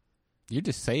 You're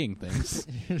just saying things.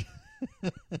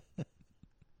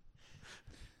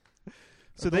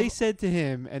 So they said to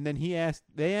him, and then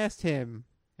they asked him,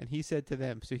 and he said to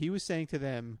them. So he was saying to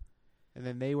them, and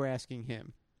then they were asking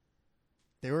him.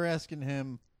 They were asking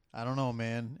him, I don't know,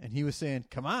 man. And he was saying,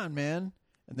 come on, man.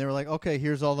 And they were like, okay,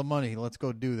 here's all the money. Let's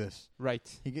go do this. Right.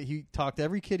 He talked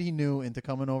every kid he knew into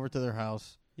coming over to their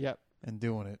house Yep. and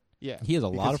doing it. Yeah. He has a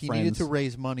lot of Because he friends. needed to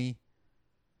raise money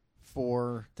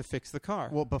for... To fix the car.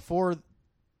 Well, before...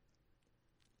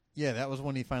 Yeah, that was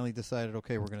when he finally decided,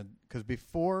 okay, we're going to... Because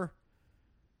before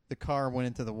the car went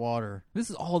into the water... This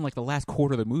is all in like the last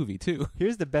quarter of the movie, too.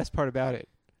 Here's the best part about it.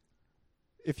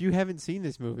 If you haven't seen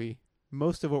this movie,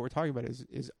 most of what we're talking about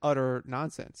is utter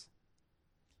nonsense.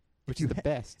 Which is the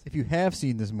best. If you have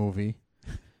seen this movie,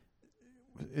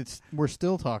 we're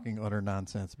still talking utter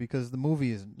nonsense because the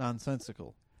movie is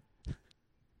nonsensical.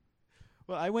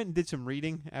 Well, I went and did some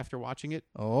reading after watching it.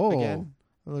 Oh, Again.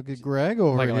 look at Greg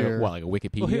over here. Like a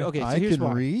Wikipedia? Well, here, okay, so I here's can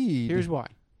why. read. Here's why.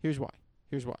 Like an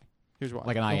The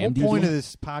whole IMDb? point of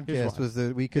this Here's podcast why. was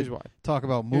that we Here's could why. talk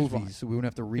about Here's movies, why. so we wouldn't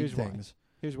have to read Here's why. things.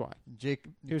 Here's why.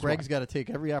 Here's Greg's why. got to take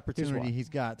every opportunity why. he's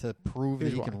got to prove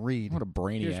Here's that he why. can read. What a Here's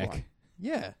brainiac. why.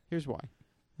 Yeah. Here's why.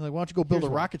 Like, why don't you go build Here's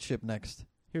a why. rocket ship next?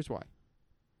 Here's why.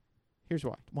 Here's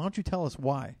why. Why don't you tell us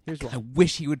why? Here's I why.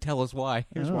 wish he would tell us why.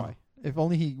 Here's I know. why. If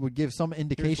only he would give some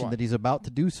indication why. that he's about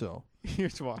to do so.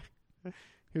 Here's why.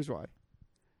 Here's why.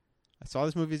 I saw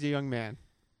this movie as a young man.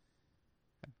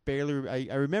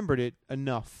 I remembered it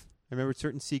enough. I remembered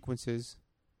certain sequences.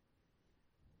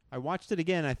 I watched it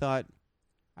again. I thought,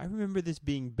 I remember this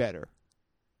being better.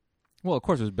 Well, of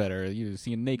course it was better. You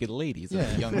seeing naked ladies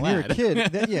as a young when you're lad. a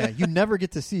kid, you never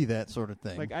get to see that sort of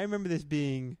thing. Like, I remember this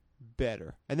being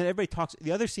better. And then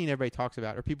the other scene everybody talks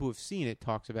about, or people who have seen it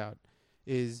talks about,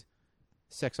 is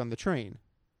sex on the train.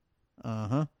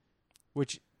 Uh-huh.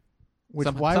 Which Which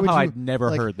Somehow why would you, I'd never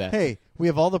like, heard that. Hey, we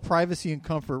have all the privacy and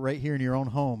comfort right here in your own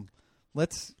home.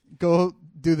 Let's go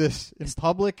do this in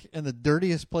public in the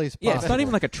dirtiest place possible. Yeah, it's not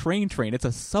even like a train. It's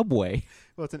a subway.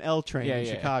 well, it's an L train Yeah, in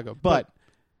yeah. Chicago. But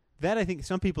that, I think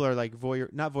some people are like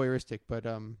not voyeuristic, but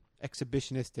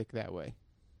exhibitionistic that way.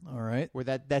 All right. Where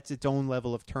that's its own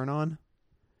level of turn on.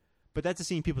 But that's a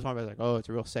scene people talk about, like, oh, it's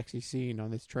a real sexy scene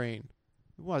on this train.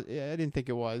 It was. I didn't think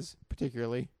it was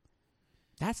particularly.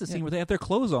 That's the scene where they have their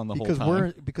clothes on the because whole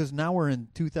time. because now we're in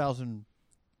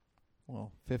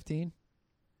 2015.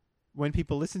 When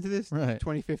people listen to this, Right.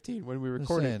 2015. When we Just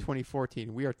recorded saying.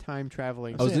 2014. We are time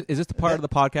traveling. Oh, saying- is this the part of that-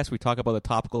 the podcast we talk about the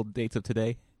topical dates of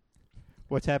today?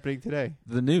 What's happening today?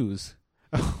 The news.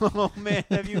 Oh, man.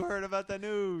 Have you heard about the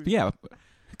news? Yeah,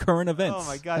 current events. Oh,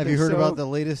 my God. Have you they're heard so- about the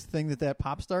latest thing that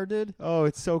pop star did? Oh,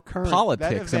 it's so current. That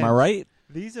Politics, am I event- right?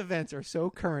 These events are so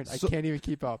current, I So- can't even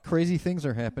keep up. Crazy things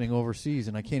are happening overseas,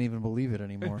 and I can't even believe it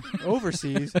anymore.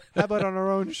 Overseas? How about on our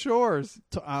own shores?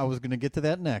 I was going to get to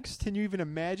that next. Can you even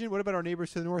imagine? What about our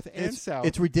neighbors to the north and south?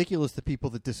 It's ridiculous to people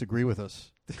that disagree with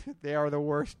us. They are the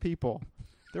worst people.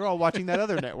 They're all watching that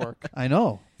other network. I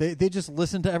know. They just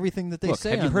listen to everything that they Look, say.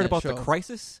 have you on heard that about show. the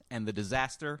crisis and the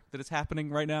disaster that is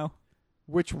happening right now?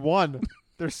 Which one?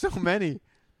 There's so many.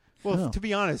 Well, No. to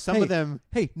be honest, some Hey, of them.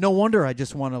 Hey, no wonder I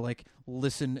just want to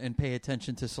listen and pay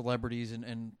attention to celebrities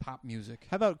and pop music.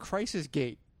 How about Crisis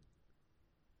Gate?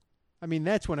 I mean,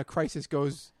 that's when a crisis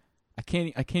goes. I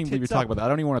can't believe you're Tits talking up. about that. I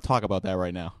don't even want to talk about that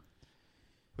right now.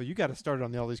 Well, you got to start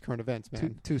on all these current events,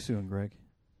 man. Too soon, Greg.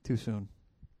 Too soon.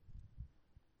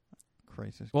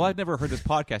 Crisis. Well, I'd never heard this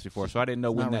podcast before, so I didn't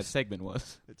know It's when not that res- segment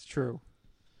was. It's true.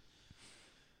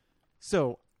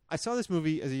 So, I saw this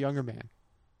movie as a younger man.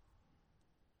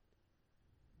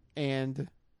 And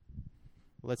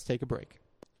let's take a break.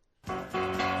 All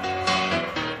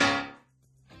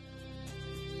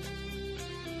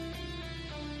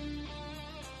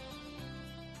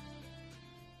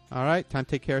right, time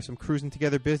to take care of some cruising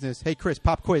together business. Hey, Chris,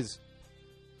 pop quiz.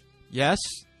 Yes.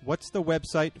 What's the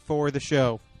website for the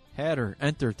show?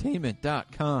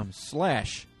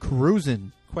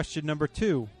 HatterEntertainment.com/cruisin'. Question number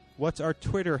 2. What's our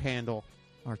Twitter handle?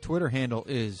 Our Twitter handle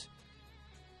is...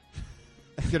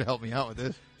 You're going to help me out with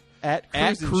this. At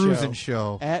Cruisin'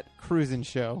 Show. At Cruisin'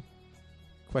 Show.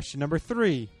 Question number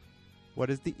 3.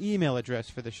 What is the email address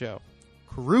for the show?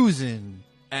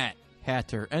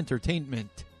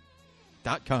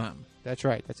 Cruisin@HatterEntertainment.com. That's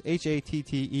right. That's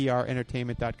HATTER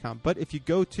entertainment.com. But if you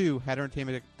go to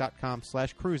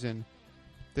hatterentertainment.com/cruisin',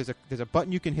 there's a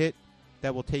button you can hit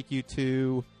that will take you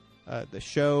to the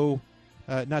show.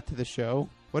 Not to the show.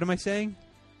 What am I saying?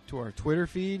 To our Twitter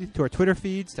feed. To our Twitter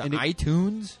feeds. To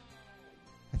iTunes.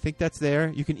 I think that's there.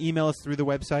 You can email us through the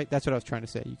website. That's what I was trying to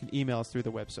say. You can email us through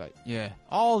the website. Yeah.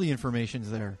 All the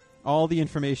information's there. All the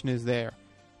information is there.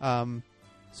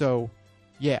 So,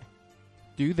 yeah.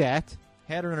 Do that.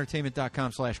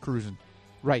 HatterEntertainment.com/cruisin'.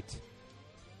 Right.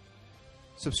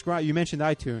 Subscribe. You mentioned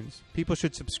iTunes. People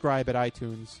should subscribe at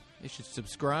iTunes. They should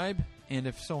subscribe, and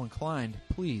if so inclined,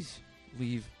 please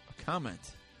leave a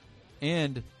comment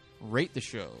and rate the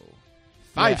show.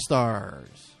 5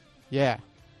 stars. Yeah,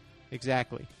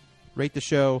 exactly. Rate the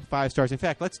show 5 stars. In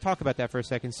fact, let's talk about that for a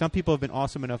second. Some people have been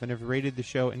awesome enough and have rated the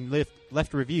show and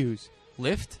left reviews.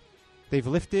 Lift They've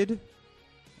lifted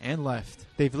and left.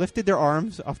 They've lifted their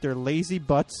arms off their lazy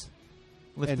butts.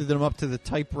 Lifted them up to the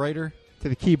typewriter. To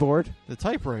the keyboard. The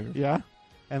typewriter. Yeah.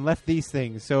 And left these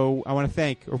things. So I want to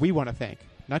thank, or we want to thank,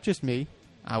 not just me.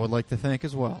 I would like to thank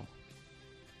as well.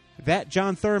 That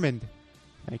John Thurmond.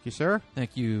 Thank you, sir.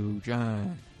 Thank you,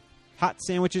 John. Hot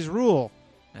Sandwiches Rule.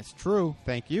 That's true.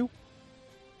 Thank you.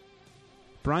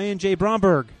 Brian J.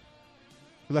 Bromberg,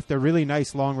 who left a really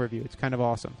nice long review. It's kind of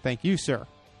awesome. Thank you, sir.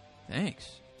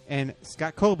 Thanks. And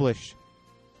Scott Koblish.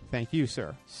 Thank you,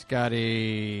 sir.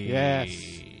 Scotty. Yes.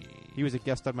 He was a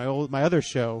guest on my other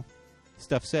show,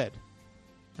 Stuff Said.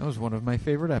 That was one of my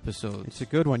favorite episodes. It's a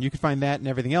good one. You can find that and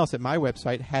everything else at my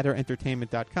website,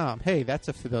 HatterEntertainment.com. Hey, that's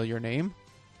a familiar name.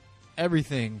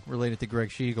 Everything related to Greg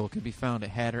Schiegel can be found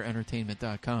at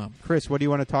HatterEntertainment.com. Chris, what do you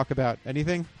want to talk about?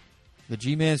 Anything? The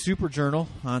G-Man Super Journal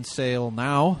on sale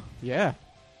now. Yeah.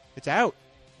 It's out.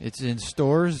 It's in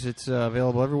stores. It's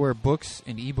available everywhere books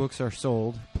and ebooks are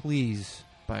sold. Please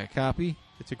buy a copy.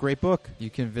 It's a great book. You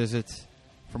can visit,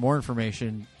 for more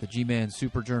information,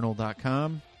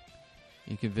 thegmansuperjournal.com.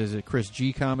 You can visit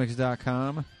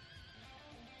chrisgcomics.com.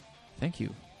 Thank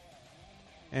you.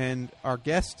 And our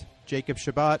guest, Jacob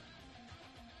Shabbat,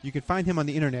 you can find him on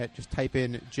the internet. Just type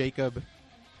in Jacob,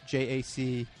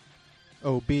 J-A-C-O-B,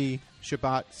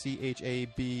 Shabbat,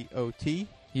 C-H-A-B-O-T.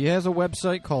 He has a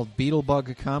website called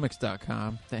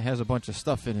BeetleBugComics.com that has a bunch of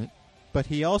stuff in it. But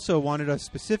he also wanted us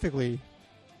specifically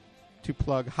to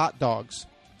plug hot dogs.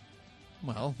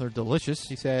 Well, they're delicious.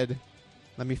 He said,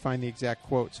 let me find the exact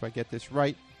quote so I get this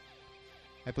right.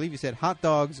 I believe he said, hot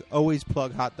dogs, always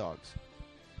plug hot dogs.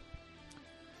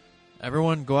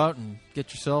 Everyone go out and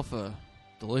get yourself a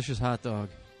delicious hot dog.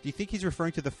 Do you think he's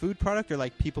referring to the food product or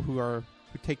like people who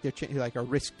take their like are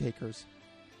risk takers?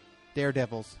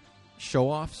 Daredevils.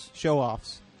 Show-offs?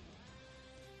 Show-offs.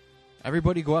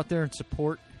 Everybody go out there and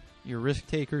support your risk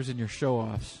takers and your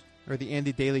show-offs. Or the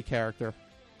Andy Daly character.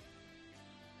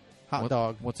 Hot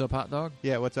dog. What's up, hot dog?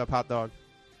 Yeah, what's up, hot dog?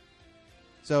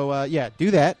 So, yeah,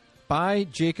 do that. Buy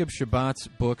Jacob Shabbat's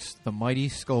books, The Mighty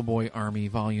Skullboy Army,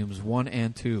 Volumes 1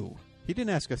 and 2. He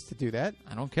didn't ask us to do that.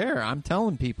 I don't care. I'm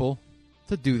telling people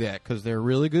to do that because they're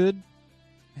really good.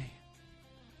 Man.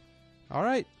 All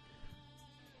right.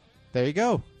 There you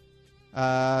go.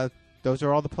 Those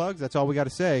are all the plugs. That's all we got to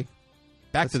say.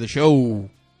 Back to the show.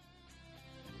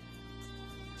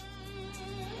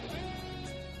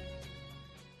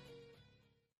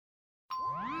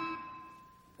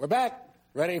 We're back.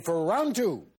 Ready for round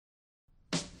 2.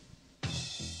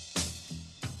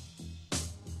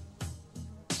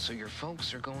 So your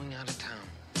folks are going out of town.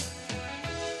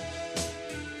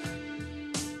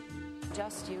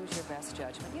 Just use your best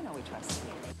judgment. You know we trust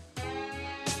you.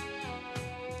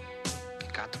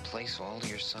 You got the place all to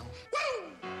yourself?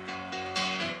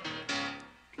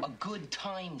 A good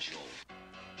time, Joe.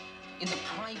 In the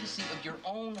privacy of your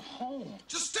own home.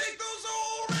 Just take those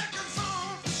old records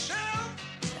off the shelf.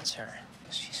 That's her.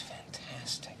 She's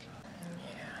fantastic.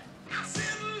 Yeah. I sit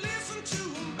and listen to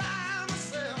them by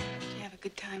myself. Did you have a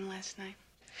good time last night?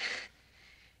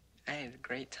 I I had a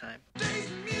great time. Today's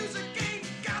music ain't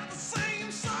got the same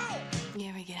soul. You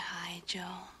ever get high, Joe?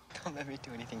 Don't let me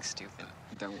do anything stupid.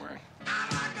 Don't worry. I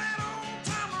like that old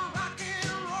time rock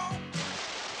and roll.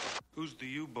 Who's the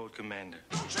U-boat commander?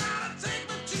 Don't try to take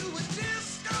me to a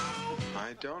disco.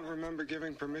 I don't remember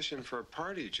giving permission for a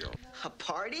party, Joe. A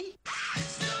party? I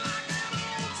still like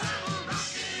that old time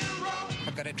rock and roll.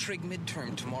 I've got a trig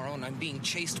midterm tomorrow, and I'm being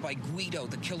chased by Guido,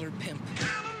 the killer pimp.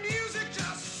 Kind of music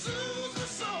just soothes the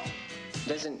soul.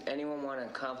 Doesn't anyone want to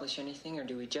accomplish anything, or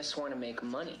do we just want to make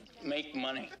money? Make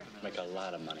money. Make a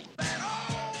lot of money. That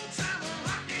old time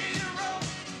rock and roll.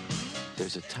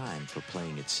 There's a time for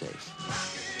playing it safe.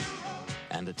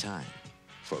 And a time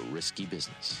for risky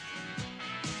business.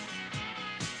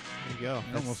 There you go.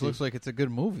 It almost looks like it's a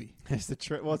good movie. It's the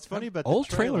well, it's funny, but Old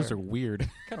the trailers are weird.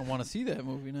 Kind of want to see that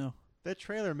movie now. That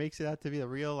trailer makes it out to be a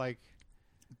real, like...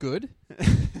 Good?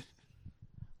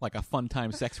 Like a fun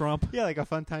time sex romp. Yeah, like a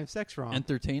fun time sex romp.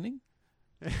 Entertaining?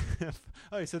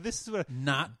 Okay, so this is what...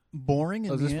 Not boring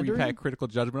and Oh, is this where you meandering? had critical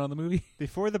judgment on the movie?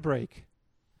 Before the break,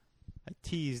 I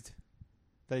teased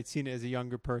that I'd seen it as a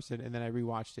younger person, and then I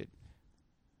rewatched it.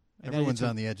 And Everyone's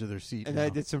on the edge of their seat And now.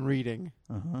 then I did some reading.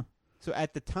 Uh-huh. So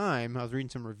at the time, I was reading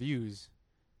some reviews.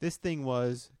 This thing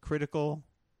was critical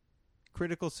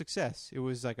success. It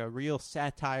was like a real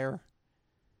satire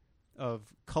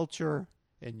of culture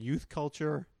and youth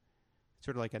culture,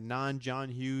 sort of like a non-John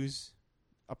Hughes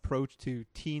approach to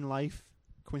teen life,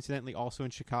 coincidentally also in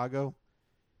Chicago.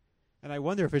 And I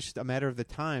wonder if it's just a matter of the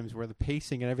times where the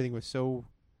pacing and everything was so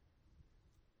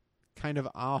kind of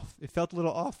off. It felt a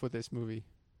little off with this movie,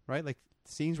 right? Like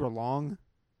scenes were long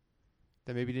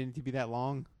that maybe didn't need to be that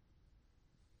long.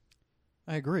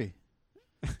 I agree.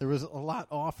 There was a lot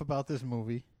off about this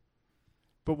movie.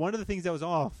 But one of the things that was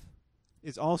off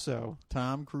is also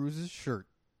Tom Cruise's shirt.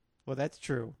 Well, that's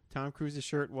true. Tom Cruise's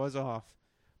shirt was off.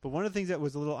 But one of the things that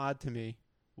was a little odd to me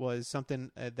was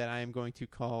something that I am going to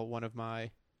call one of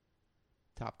my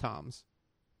top toms.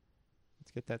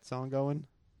 Let's get that song going.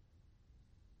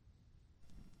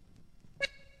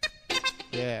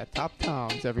 Yeah, top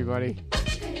toms, everybody.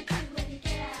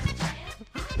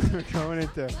 We're going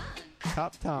into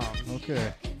top toms.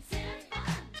 Okay.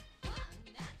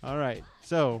 All right.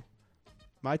 So,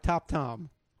 my top tom.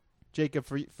 Jacob,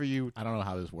 for you. I don't know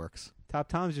how this works. Top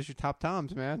toms, just your top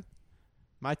toms, man.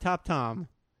 My top tom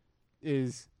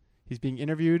is he's being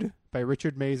interviewed by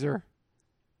Richard Mazer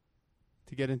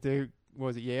to get into, what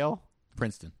was it, Yale?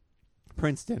 Princeton.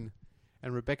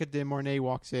 And Rebecca De Mornay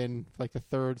walks in for like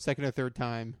the second or third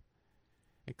time.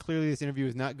 And clearly this interview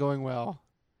is not going well.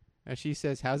 And she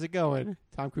says, "How's it going?"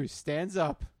 Tom Cruise stands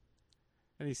up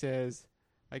and he says,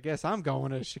 "I guess I'm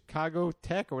going to Chicago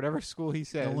Tech," or whatever school he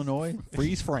says. Illinois.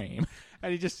 Freeze frame.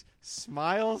 And he just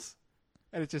smiles.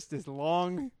 And it's just this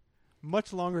long,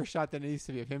 much longer shot than it needs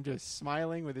to be of him just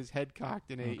smiling with his head cocked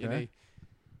it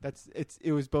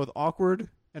was both awkward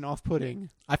and off-putting.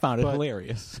 I found it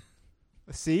hilarious.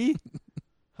 See?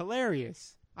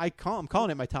 Hilarious. I'm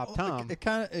calling it my top tom.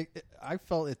 I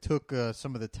felt it took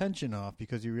some of the tension off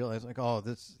because you realize like, oh,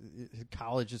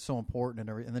 college is so important and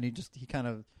everything. And then he kind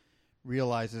of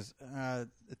realizes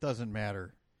it doesn't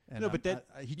matter. And no, but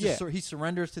he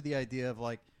surrenders to the idea of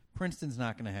like Princeton's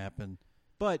not going to happen.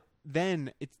 But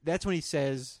then that's when he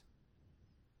says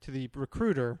to the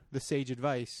recruiter the sage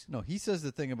advice. No, he says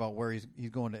the thing about where he's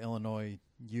going to Illinois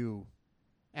U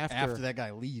after that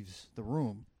guy leaves the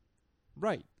room.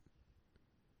 Right.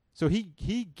 So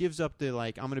he gives up the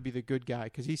like, I'm going to be the good guy,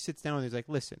 because he sits down and he's like,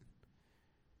 listen,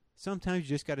 sometimes you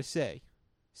just got to say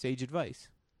sage advice.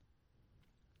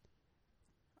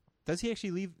 Does he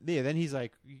actually leave? Yeah, then he's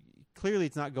like, clearly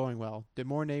it's not going well. De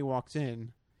Mornay walks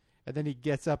in, and then he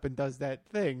gets up and does that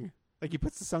thing. Like he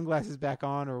puts the sunglasses back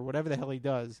on or whatever the hell he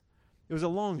does. It was a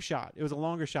long shot. It was a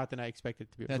longer shot than I expected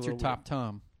it to be. That's your top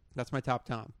tom. That's my top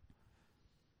tom.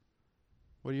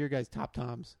 What are your guys' top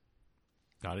toms?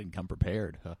 I didn't come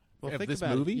prepared. Well, think this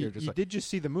about movie? You did just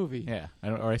see the movie. Yeah.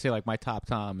 Or I say like my top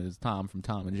tom is Tom from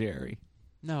Tom and Jerry.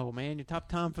 No, man, your top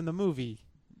tom from the movie.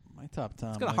 My top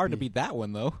tom. It's kind of hard to beat that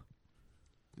one, though.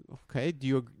 Okay,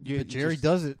 But Jerry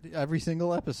does it every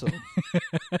single episode.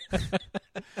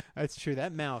 That's true.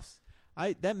 That mouse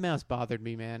bothered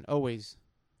me, man. Always.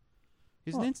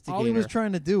 He's an instigator. All he was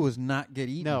trying to do was not get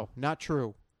eaten. No, not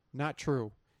true. Not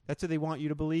true. That's what they want you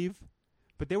to believe.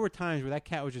 But there were times where that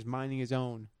cat was just minding his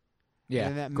own. Yeah,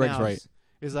 and that Greg's mouse right.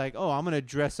 is like, oh, I'm gonna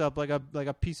dress up like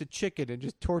a piece of chicken and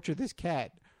just torture this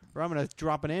cat, or I'm gonna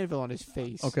drop an anvil on his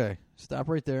face. Okay, stop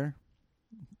right there.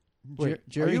 Wait,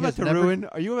 Jerry are you about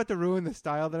to ruin the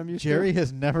style that I'm used to? Jerry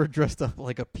has never dressed up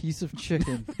like a piece of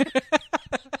chicken.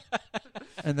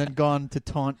 and then gone to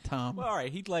taunt Tom. Well, all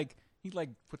right, he'd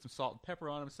put some salt and pepper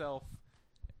on himself,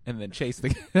 and then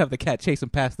have the cat chase him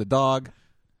past the dog.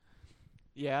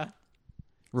 Yeah.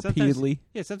 Repeatedly.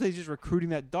 Sometimes he's just recruiting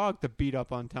that dog to beat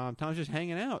up on Tom. Tom's just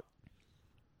hanging out.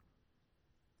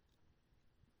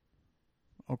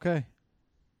 Okay.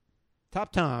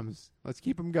 Top Toms. Let's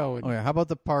keep them going. Oh yeah. How about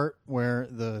the part where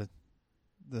the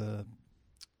this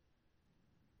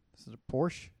is a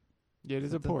Porsche? Yeah, it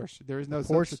is a Porsche. There is no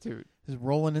Porsche substitute. Is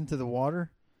rolling into the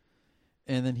water,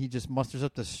 and then he just musters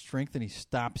up the strength and he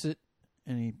stops it,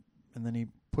 and then he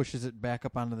pushes it back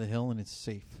up onto the hill, and it's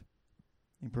safe.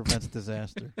 He prevents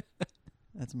disaster.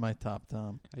 That's my top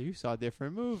Tom. You saw a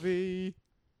different movie.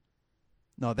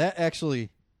 No, that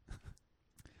actually.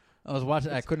 I was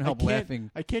watching. I couldn't help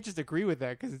laughing. I can't just agree with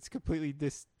that because it's completely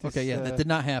Okay, yeah, that did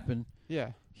not happen.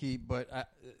 Yeah, But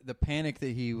the panic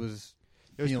that he was.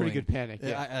 It was feeling, pretty good panic.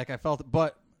 Yeah, I felt it.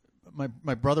 But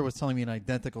my brother was telling me an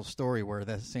identical story where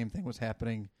that same thing was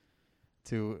happening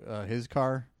to his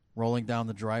car rolling down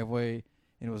the driveway,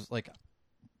 and it was like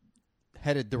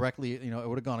headed directly. It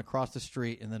would have gone across the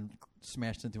street and then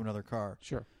smashed into another car.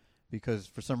 Sure. Because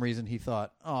for some reason he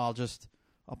thought, I'll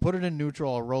put it in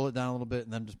neutral, I'll roll it down a little bit,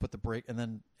 and then just put the brake. And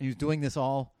then he was doing this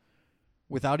all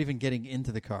without even getting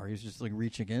into the car. He was just like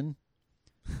reaching in.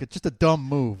 It's just a dumb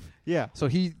move. Yeah. So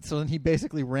then he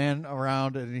basically ran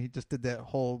around and he just did that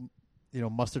whole,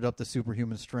 mustered up the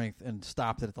superhuman strength and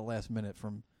stopped it at the last minute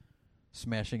from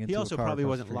smashing into a car. He also probably across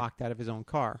wasn't the street. locked out of his own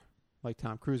car like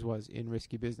Tom Cruise was in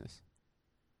Risky Business.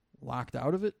 Locked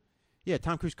out of it? Yeah,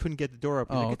 Tom Cruise couldn't get the door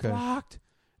open. Oh, It's locked.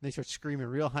 And they start screaming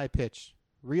real high pitch.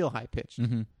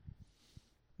 Mm-hmm.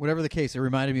 Whatever the case, it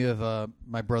reminded me of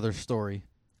my brother's story.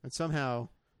 And somehow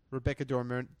Rebecca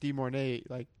De Mornay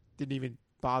didn't even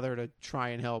bother to try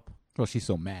and help. Well, she's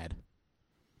so mad.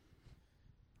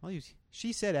 Well,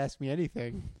 she said, "Ask me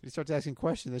anything." He starts asking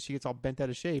questions, and she gets all bent out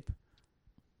of shape.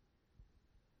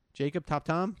 Jacob, top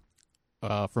Tom?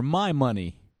 For my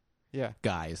money, yeah,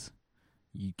 guys,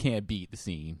 you can't beat the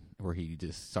scene where he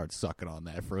just starts sucking on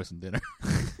that frozen dinner.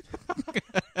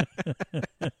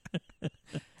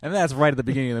 And that's right at the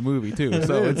beginning of the movie, too.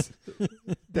 So it's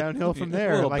downhill from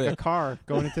there, like a car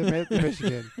going into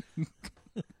Michigan.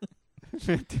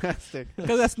 Fantastic.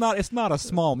 Because it's not a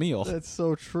small meal. That's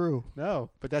so true. No,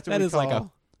 but that's what that we is call like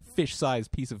a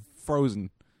fish-sized piece of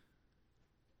frozen.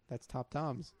 That's top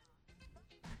Tom's.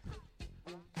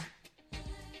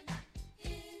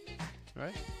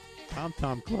 Right?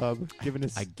 Tom Club giving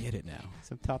us. I get it now.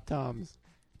 Some top Toms.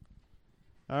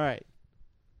 All right.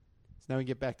 So now we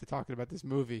get back to talking about this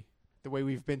movie the way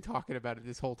we've been talking about it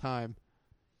this whole time.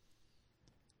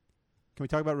 Can we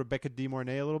talk about Rebecca De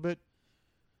Mornay a little bit?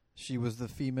 She was the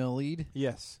female lead?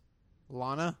 Yes.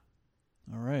 Lana?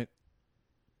 All right.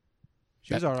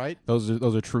 She was all right. Those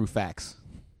are true facts.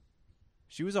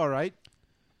 She was all right.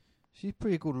 She's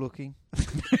pretty good looking.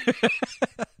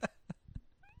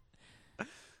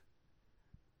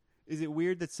 Is it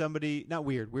weird that somebody... Not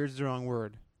weird. Weird's the wrong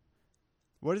word.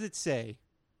 What does it say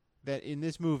that in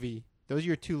this movie, those are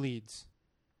your two leads?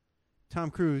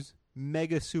 Tom Cruise,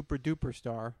 mega super duper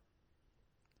star.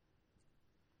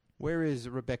 Where is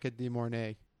Rebecca De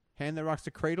Mornay? Hand That Rocks the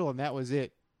Cradle, and that was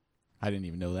it. I didn't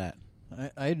even know that.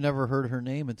 I had never heard her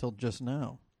name until just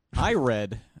now. I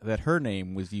read that her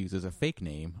name was used as a fake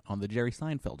name on the Jerry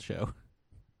Seinfeld show.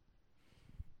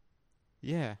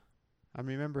 Yeah. I'm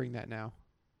remembering that now.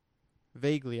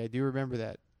 Vaguely, I do remember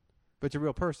that. But it's a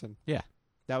real person. Yeah.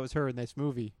 That was her in this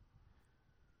movie.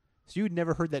 So you'd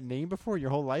never heard that name before your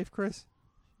whole life, Chris?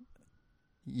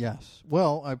 Yes.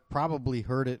 Well, I probably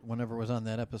heard it whenever it was on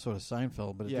that episode of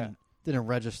Seinfeld, but it didn't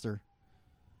register.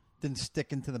 Didn't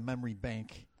stick into the memory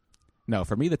bank. No,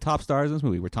 for me, the top stars in this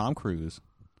movie were Tom Cruise,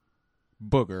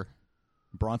 Booger,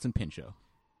 Bronson Pinchot.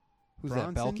 Who's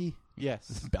that, Balky?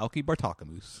 Yes. Balky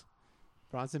Bartolomeusz.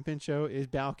 Bronson Pinchot is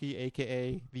Balky,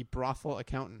 a.k.a. the brothel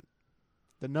accountant.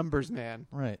 The numbers man.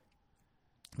 Right.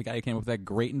 The guy who came up with that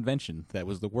great invention that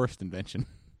was the worst invention.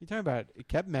 You're talking about it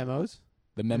kept memos.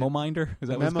 The memo minder? Is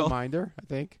that what it's memo called? minder, I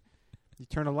think. You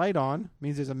turn a light on,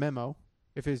 means there's a memo.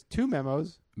 If there's two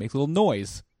memos... Makes a little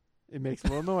noise. It makes a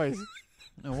little noise.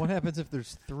 Now, what happens if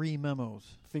there's 3 memos?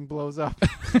 Thing blows up.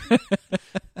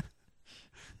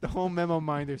 The whole memo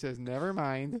minder says, never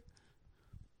mind.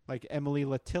 Like Emily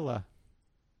Latilla.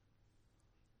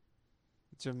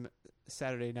 It's from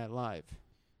Saturday Night Live.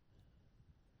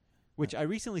 Which I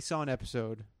recently saw an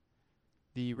episode.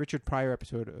 The Richard Pryor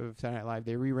episode of Saturday Night Live.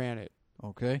 They reran it.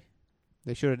 Okay.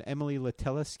 They showed an Emily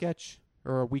Latilla sketch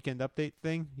or a Weekend Update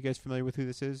thing. You guys familiar with who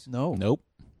this is? No. Nope.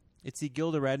 It's the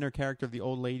Gilda Radner character of the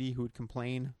old lady who would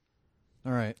complain.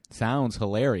 All right. Sounds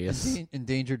hilarious.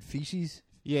 Endangered species?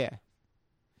 Yeah.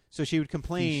 So she would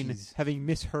complain Feces. having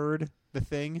misheard the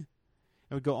thing,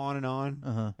 and would go on,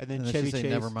 Uh-huh. and then she'd Chevy say,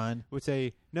 Chase never mind. would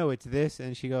say, "No, it's this,"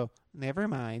 and she'd go, "Never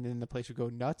mind," and the place would go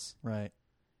nuts. Right.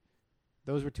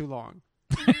 Those were too long.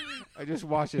 I just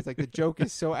watched it. It's like the joke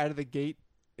is so out of the gate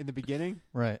in the beginning.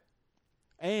 Right.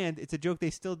 And it's a joke they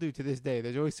still do to this day.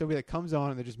 There's always somebody that comes on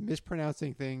and they're just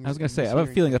mispronouncing things. I was going and to say, I have a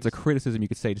mishearing feeling that's a things. criticism you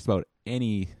could say just about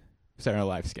any Saturday Night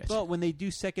Live sketch. Well, when they do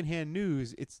secondhand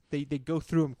news, it's they go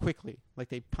through them quickly. Like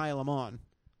they pile them on.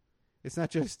 It's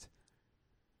not just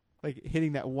like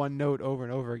hitting that one note over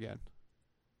and over again.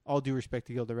 All due respect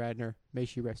to Gilda Radner. May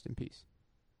she rest in peace.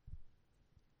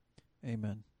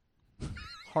 Amen.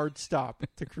 Hard stop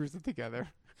to Cruising Together.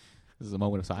 This is a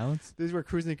moment of silence. This is where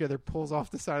Cruising Together pulls off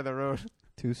the side of the road.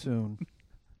 Too soon.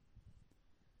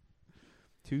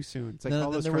 Too soon. It's like then,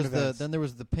 all then those there front was events. then there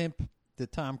was the pimp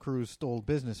that Tom Cruise stole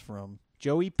business from.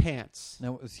 Joey Pants.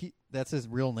 Now was he? That's his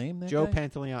real name. That Joe guy?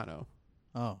 Pantoliano.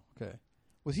 Oh, okay.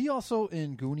 Was he also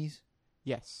in Goonies?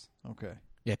 Yes. Okay.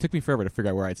 Yeah, it took me forever to figure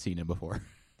out where I'd seen him before.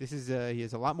 This is he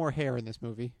has a lot more hair in this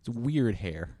movie. It's weird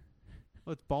hair.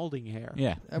 Well, it's balding hair.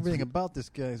 Yeah. Everything about this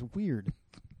guy is weird.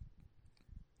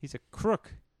 He's a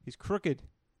crook. He's crooked.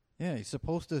 Yeah, he's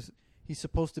supposed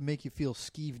to make you feel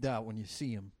skeeved out when you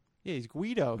see him. Yeah, he's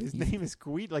Guido. His name is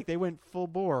Guido. Like they went full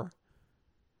bore.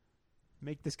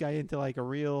 Make this guy into like a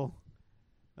real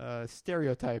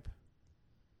stereotype.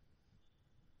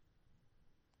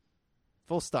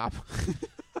 Full stop.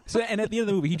 So, and at the end of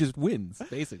the movie, he just wins,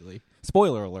 basically.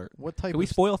 Spoiler alert. What type Can we of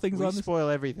spoil things We on this? spoil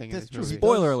everything in That's this true. movie. He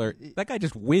Spoiler does- alert. That guy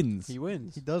just wins. He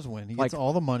wins. He does win. He Like- gets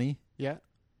all the money, Yeah.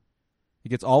 He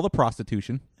gets all the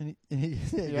prostitution. and he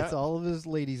gets all of his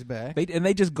ladies back.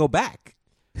 They just go back.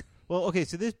 Well, okay,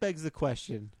 so this begs the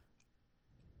question.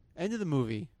 End of the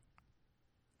movie.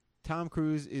 Tom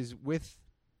Cruise is with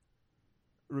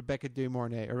Rebecca De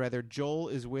Mornay, or rather, Joel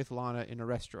is with Lana in a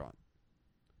restaurant.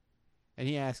 And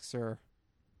he asks her,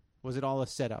 was it all a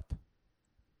setup?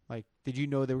 Like, did you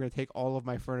know they were going to take all of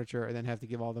my furniture and then have to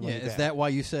give all the money Yeah, back? is that why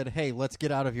you said, "Hey, let's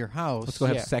get out of your house Let's go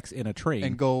have Yeah. sex in a train.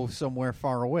 and go somewhere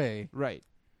far away"? Right.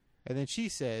 And then she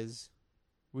says,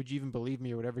 would you even believe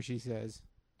me, or whatever she says.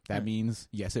 That means,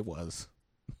 yes, it was.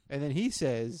 And then he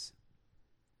says,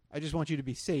 I just want you to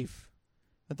be safe.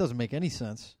 That doesn't make any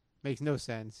sense. Makes no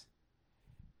sense.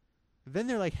 Then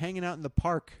they're like hanging out in the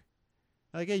park.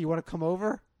 Like, hey, you want to come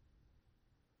over?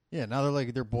 Yeah, now they're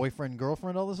like their boyfriend,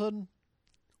 girlfriend all of a sudden.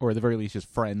 Or at the very least, just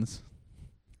friends.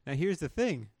 Now, here's the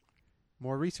thing.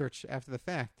 More research after the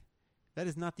fact. That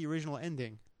is not the original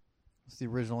ending. What's the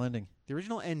original ending? The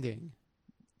original ending.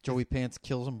 Joey Pants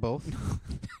kills them both.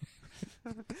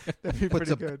 That'd be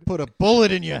pretty good. Put a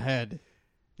bullet in your head.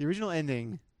 The original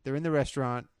ending, they're in the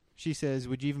restaurant. She says,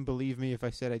 would you even believe me if I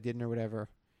said I didn't or whatever?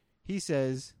 He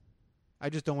says, I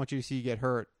just don't want you to see you get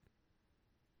hurt.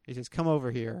 He says, come over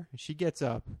here. And she gets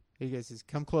up. He says,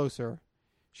 come closer.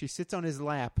 She sits on his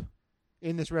lap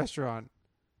in this restaurant.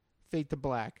 Fade to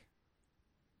black.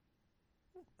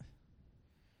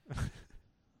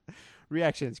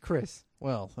 Reactions, Chris.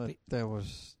 Well, that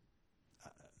was,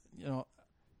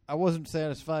 I wasn't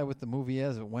satisfied with the movie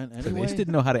as it went They anyway. just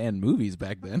didn't know how to end movies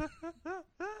back then.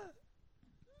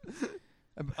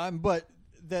 But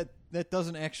that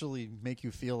doesn't actually make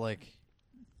you feel like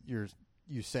you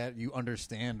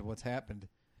understand what's happened.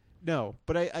 No,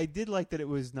 but I did like that it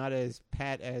was not as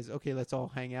pat as, okay, let's all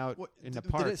hang out in the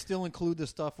park. Did it still include the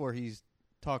stuff where he's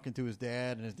talking to his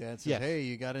dad and his dad says, Yes. "Hey,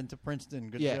 you got into Princeton.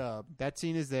 Good Yeah, job." that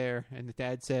scene is there, and the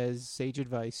dad says, sage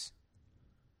advice.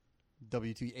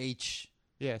 WTH.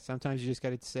 Yeah, sometimes you just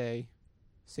got to say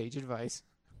sage advice.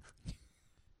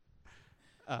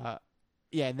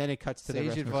 Yeah, and then it cuts to the Sage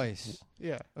restaurant. advice.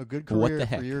 Yeah. A good What career the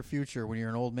for heck? your future when you're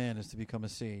an old man is to become a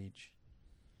sage.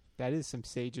 That is some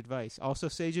sage advice. Also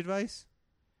sage advice,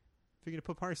 if you're going to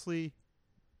put parsley,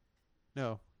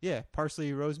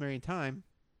 parsley, rosemary, and thyme,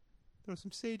 throw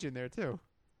some sage in there too.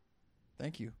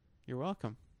 Thank you. You're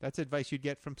welcome. That's advice you'd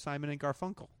get from Simon and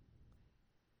Garfunkel.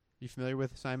 You familiar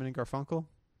with Simon and Garfunkel,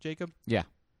 Jacob? Yeah.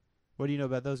 What do you know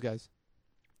about those guys?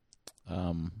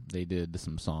 They did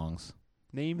some songs.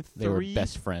 Name They were three.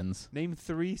 best friends. Name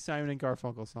 3 Simon and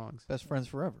Garfunkel songs. Best friends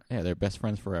forever. Yeah, they're best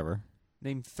friends forever.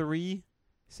 Name 3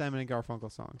 Simon and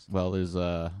Garfunkel songs. Well, there's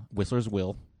Whistler's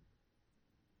Will,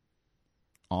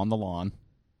 On the Lawn,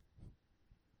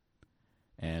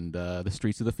 and The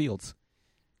Streets of the Fields.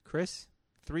 Chris,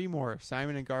 3 more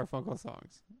Simon and Garfunkel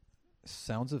songs.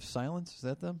 Sounds of Silence, is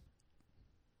that them?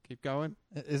 Keep going.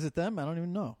 Is it them? I don't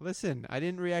even know. Listen, I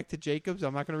didn't react to Jacob's.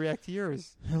 I'm not going to react to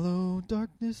yours. Hello,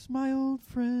 darkness, my old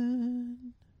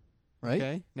friend. Right?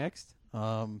 Okay, next.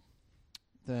 Then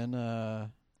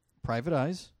Private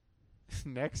Eyes.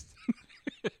 Next.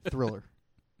 Thriller.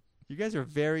 You guys are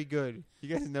very good. You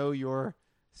guys know your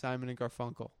Simon and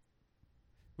Garfunkel,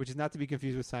 which is not to be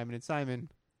confused with Simon and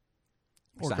Simon.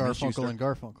 Or Simon Garfunkel Schuster. and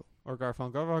Garfunkel. Or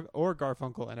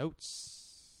Garfunkel and Oates.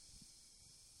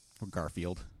 Or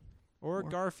Garfield. Or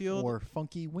Garfield. Or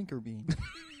Funky Winkerbean.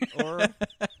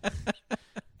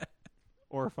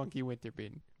 Or Funky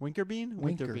Winterbean. Winkerbean?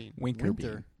 Winterbean.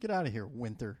 Winter. Get out of here,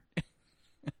 Winter.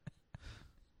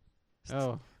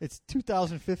 Oh. It's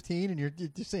 2015 and you're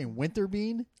just saying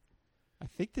Winterbean? I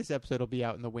think this episode will be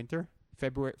out in the winter.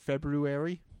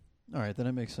 February. All right, then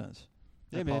it makes sense.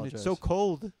 Yeah, man, it's so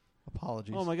cold.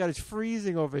 Apologies. Oh, my God, it's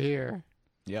freezing over here.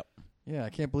 Yep. Yeah, I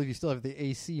can't believe you still have the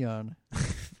AC on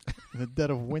in the dead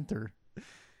of winter.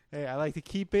 Hey, I like to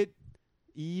keep it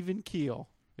even keel.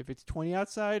 If it's 20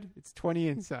 outside, it's 20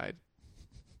 inside.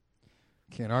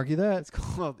 Can't argue that. It's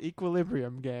called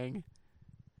equilibrium, gang.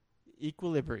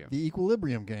 Equilibrium. The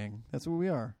Equilibrium Gang. That's what we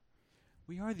are.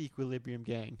 We are the Equilibrium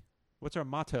Gang. What's our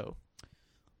motto?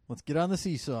 Let's get on the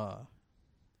seesaw.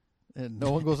 And no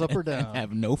one goes up or down. And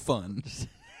have no fun.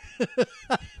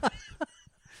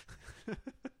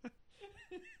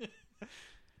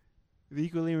 The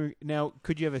Equilibrium. Now,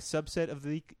 could you have a subset of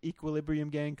the Equilibrium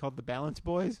Gang called the Balance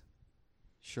Boys?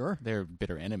 Sure. They're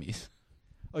bitter enemies.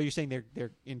 Oh, you're saying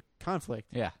they're in conflict?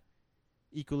 Yeah.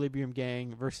 Equilibrium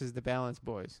Gang versus the Balance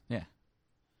Boys. Yeah.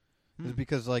 Is it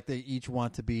because like they each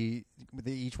want the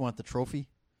trophy?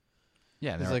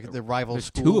 Yeah, it's like the rival there's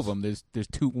schools. two of them. There's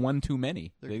one too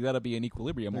many. They got to be an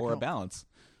equilibrium or a balance.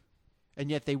 And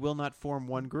yet they will not form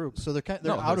one group. So they're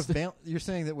out of balance. You're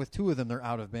saying that with two of them they're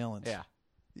out of balance. Yeah.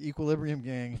 The Equilibrium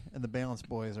Gang and the Balance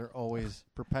Boys are always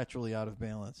perpetually out of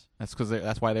balance.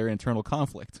 That's why they're in internal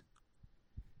conflict.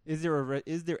 Is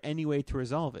there any way to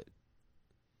resolve it?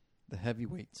 The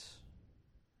heavyweights.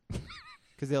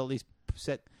 Because they'll at least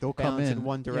they'll balance come in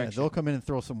one direction. Yeah, they'll come in and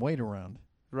throw some weight around.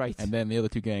 Right. And then the other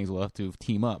two gangs will have to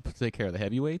team up to take care of the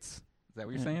heavyweights. Is that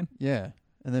what you're saying? Yeah.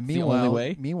 And then It's the only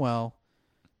way? meanwhile,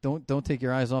 don't take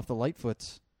your eyes off the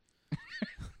Lightfoots.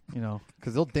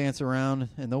 Because they'll dance around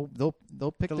and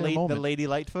they'll pick their moment. The Lady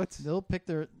Lightfoots? They'll pick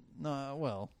their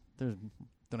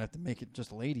don't have to make it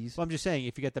just ladies. Well, I'm just saying,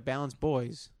 if you get the Balance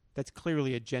Boys, that's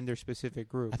clearly a gender-specific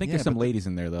group. I think there's some ladies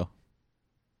in there though.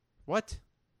 What?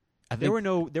 I There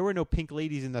think were no pink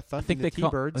ladies in the I think they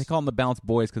T-Birds. call them the Balance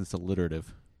Boys because it's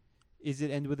alliterative. Is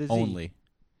it end with a Z? Only.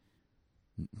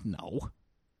 No.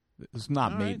 It was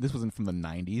not All made. right. This wasn't from the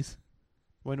 90s.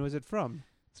 When was it from?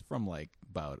 It's from like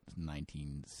about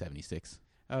 1976.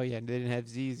 Oh, yeah, they didn't have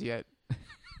Z's yet.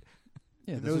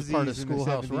 Yeah, this No was part of Z's in the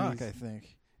Schoolhouse 70s. Rock, I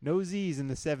think. No Z's in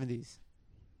the 70s.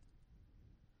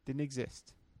 Didn't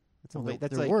exist.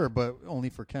 There were, but only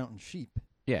for counting sheep.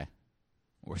 Yeah.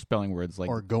 Or spelling words like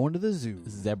or going to the zoo.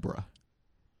 Zebra.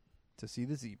 To see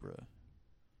the zebra.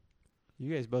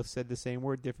 You guys both said the same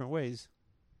word different ways.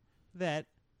 That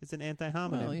is an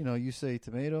anti-homonym. Well, you say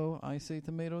tomato, I say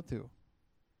tomato too.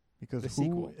 Because The who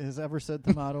sequel. has ever said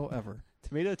tomato ever?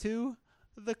 Tomato 2,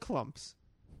 the clumps.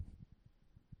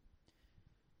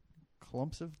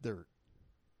 Clumps of dirt.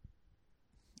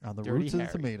 On the Dirty roots of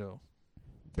Harry. the tomato.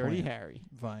 Dirty plant, Harry.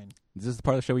 Vine. Is this the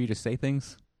part of the show where you just say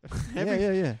things?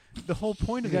 Yeah. The whole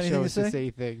point of You the got show anything is to to say? say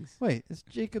things. Wait, it's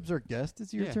Jacob's our guest.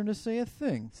 It's your Yeah. turn to say a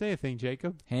thing. Say a thing,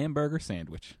 Jacob. Hamburger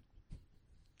sandwich.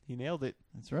 He nailed it.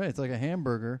 That's right. It's like a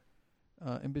hamburger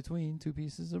in between two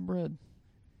pieces of bread.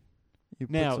 You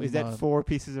put Now, some, is that 4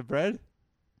 pieces of bread?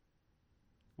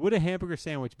 Would a hamburger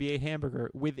sandwich be a hamburger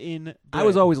within bread? I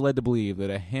was always led to believe that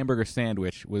a hamburger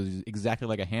sandwich was exactly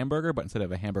like a hamburger, but instead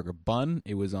of a hamburger bun,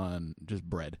 it was on just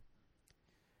bread.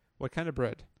 What kind of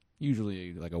bread?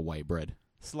 Usually like a white bread.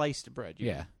 Sliced bread. you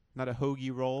Yeah. mean? Not a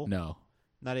hoagie roll? No.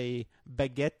 Not a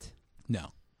baguette?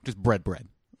 No. Just bread. Not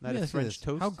Let me a ask you French this.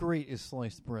 toast? How great is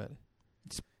sliced bread?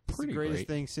 It's Pretty the greatest great.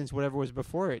 thing since whatever was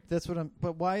before it. That's what I'm.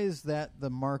 But why is that the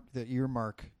mark? The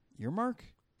earmark? Earmark?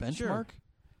 Benchmark? Sure.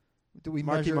 Do we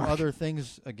Marky measure mark. other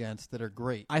things against that are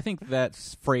great? I think that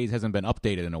phrase hasn't been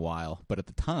updated in a while, but at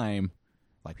the time,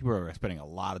 like people were spending a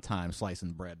lot of time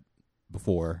slicing bread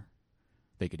before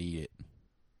they could eat it.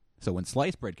 So when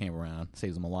sliced bread came around,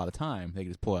 saves them a lot of time. They could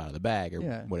just pull it out of the bag or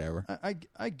whatever.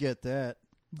 I get that.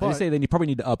 I But just say then you probably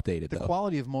need to update it the though.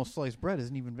 quality of most sliced bread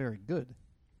isn't even very good.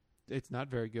 It's not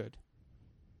very good.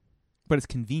 But it's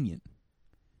convenient.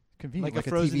 Convenient, Like a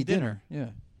a frozen TV dinner.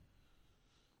 Yeah.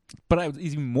 But it's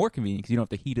even more convenient because you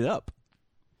don't have to heat it up.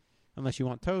 Unless you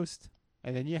want toast.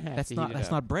 And then you have That's to not heat it that's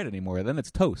up. not bread anymore. Then it's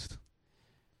toast.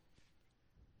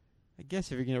 I guess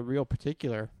if you're getting real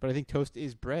particular. But I think toast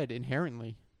is bread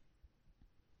inherently.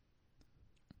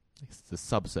 It's a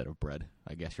subset of bread.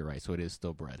 I guess you're right. So it is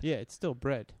still bread. Yeah, it's still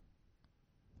bread.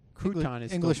 Crouton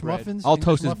is English still bread. muffins. All English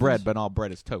toast is muffins? bread, but all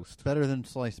bread is toast. Better than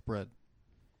sliced bread.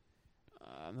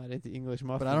 I'm not into English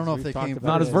muffins. But I don't know if We've they talked came about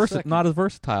Not Not as as second. not as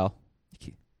versatile.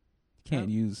 You can't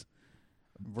use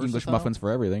English Versatile? muffins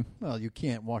for everything. Well, you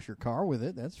can't wash your car with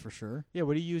it. That's for sure. Yeah,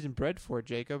 what are you using bread for,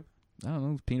 Jacob? I don't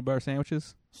know, peanut butter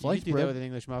sandwiches. Sliced you could do bread. that with an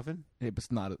English muffin.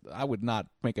 It's not. I would not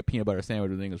make a peanut butter sandwich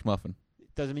with an English muffin.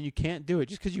 Doesn't mean you can't do it.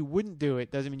 Just because you wouldn't do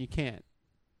it doesn't mean you can't.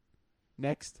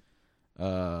 Next.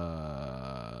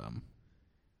 Sloppy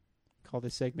Call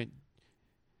this segment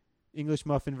English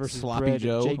muffin versus bread,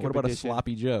 Joe. Jacob What about edition. a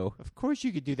sloppy Joe? Of course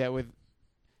you could do that with...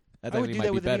 That I would actually do might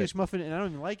that be with an better. English muffin, and I don't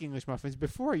even like English muffins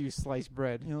before I use sliced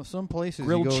bread. You know, some places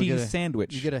Grilled you go cheese get a,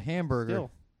 sandwich. You get a hamburger.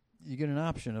 Still. You get an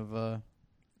option of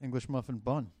English muffin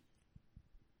bun.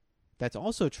 That's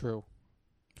also true.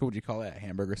 What would you call that? A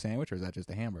hamburger sandwich, or is that just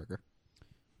a hamburger?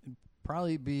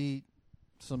 Probably be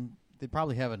some. They'd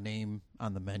probably have a name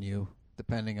on the menu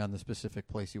depending on the specific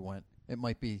place you went. It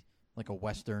might be like a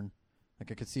Western.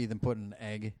 Like I could see them putting an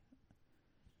egg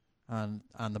on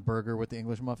the burger with the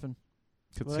English muffin.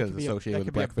 It's Well, because it's associated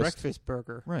with breakfast. Be a breakfast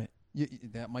burger. Right.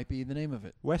 That might be the name of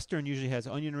it. Western usually has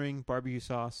onion ring, barbecue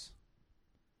sauce,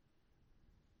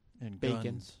 And bacon,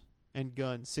 guns. and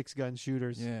guns, 6-gun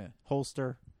shooters, Yeah.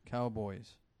 holster,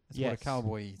 Cowboys. That's Yes. what a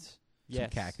cowboy eats.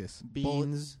 yes, cactus.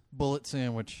 beans, Bullet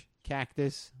sandwich.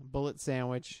 cactus, bullet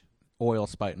sandwich, Oil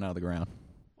spouting out of the ground.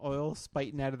 oil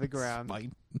spiting out of the ground.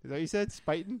 Spite. Is that what you said?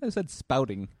 Spiting? I said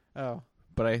spouting, Oh.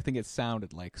 but I think it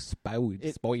sounded like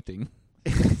spiting.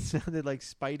 It sounded like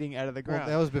spiting out of the Well,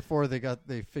 ground. that was before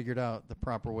they figured out the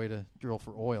proper way to drill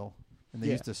for oil, and they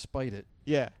Yeah. used to spite it.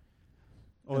 Yeah.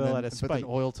 Oil And then, out of But spite. then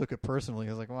oil took it personally. I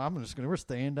was like, well, we're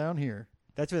staying down here.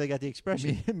 That's where they got the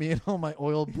expression. Me and all my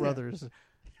oil brothers.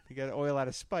 They got oil out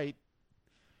of spite.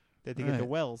 They had to get the Right.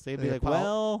 wells. They'd They be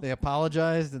like, they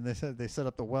apologized, and they said they set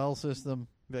up the well system.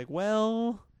 be like,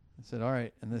 well. I said, all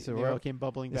right, and they said, The well, oil came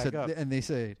bubbling they back said, up. and they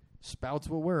say, spouts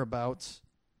what we're abouts.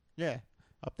 Yeah.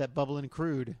 Up that bubbling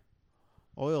crude.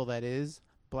 Oil, that is.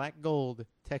 Black gold.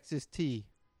 Texas tea.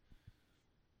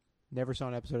 Never saw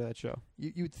an episode of that show.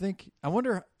 You'd think. I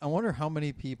wonder how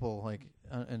many people like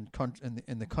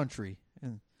in the country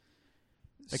and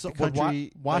Like so the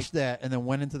country, would watched like- that and then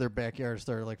went into their backyard and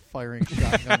started like firing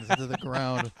shotguns into the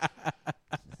ground.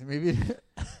 Maybe.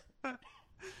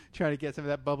 Trying to get some of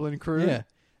that bubbling crude. Yeah.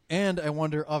 And I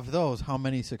wonder of those how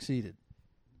many succeeded.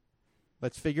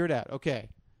 Let's figure it out. Okay.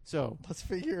 So. Let's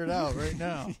figure it out right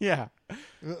now. Yeah.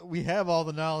 We have all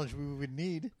the knowledge we would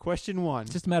need. Question 1.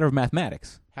 It's just a matter of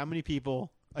mathematics, How many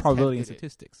people probability and attempted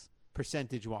it, statistics.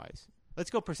 percentage-wise? Let's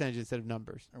go percentage instead of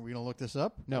numbers. Are we going to look this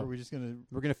up? No. Or are we just going to...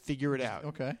 We're going to figure it out.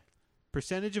 Okay.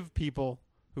 Percentage of people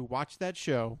who watched that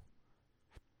show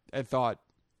and thought,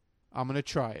 I'm going to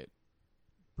try it.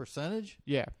 Percentage?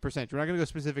 Yeah, percentage. We're not going to go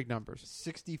specific numbers.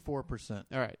 64%.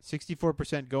 All right,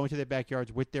 64% go into their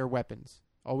backyards with their weapons.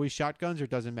 Always shotguns or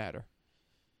doesn't matter?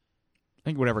 I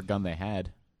think whatever gun they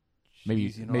had. Maybe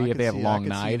Jeez, maybe I if they could have see- long I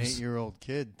could see knives. an 8-year-old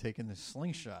kid taking the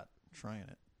slingshot, trying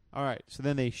it. All right, so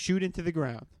then they shoot into the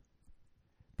ground.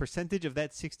 Percentage of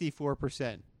that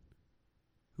 64%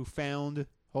 who found,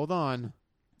 hold on,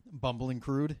 Bumbling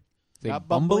crude. They not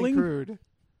bumbling bumbling? crude,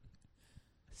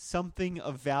 something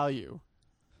of value.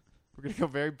 We're going to go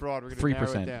very broad. We're going to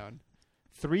narrow it 3%. down.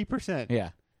 3%. Yeah.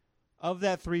 Of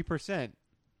that 3%,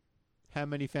 how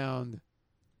many found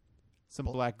some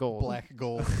black gold? Black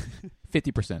gold.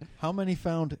 50%. How many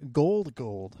found gold?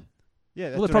 Yeah,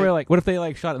 that's Well, what they're probably I- like, what if they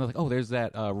like shot and they're like, oh, there's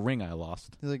that ring I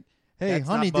lost. He's like, hey, That's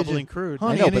honey, not did bubbling you, crude.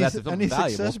 honey, I know, but any, that's something any valuable.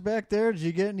 success back there? Did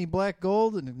you get any black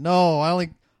gold? And, no,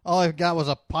 all I got was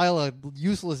a pile of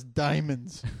useless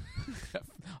diamonds.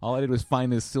 All I did was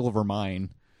find this silver mine.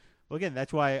 Well, again,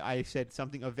 that's why I said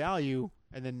something of value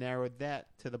and then narrowed that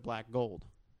to the black gold.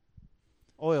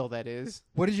 Oil, that is.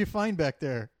 What did you find back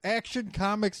there? Action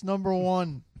Comics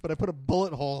 #1, but I put a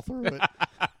bullet hole through it.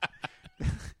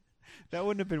 That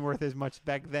wouldn't have been worth as much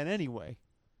back then anyway.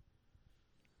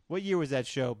 What year was that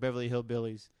show, Beverly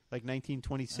Hillbillies? Like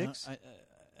 1926?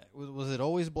 Was it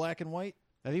always black and white?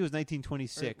 I think it was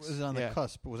 1926. Or was it on Yeah. the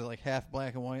cusp? Was it like half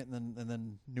black and white and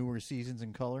then newer seasons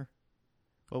in color?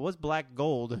 Well, it was black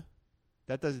gold.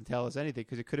 That doesn't tell us anything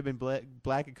because it could have been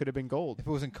black. It could have been gold. If it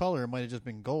was in color, it might have just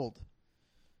been gold.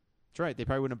 That's right. They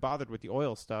probably wouldn't have bothered with the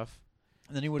oil stuff.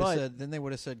 And then they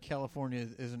would have said California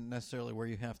isn't necessarily where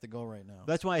you have to go right now.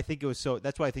 That's why I think it was so.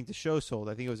 That's why I think the show sold.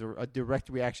 I think it was a direct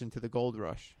reaction to the gold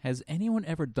rush. Has anyone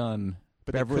ever done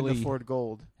But they Beverly? couldn't afford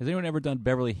gold. Has anyone ever done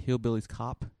Beverly Hillbillies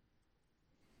Cop?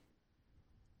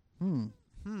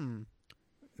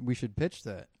 We should pitch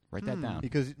that. Write that down.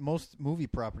 Because most movie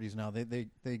properties now,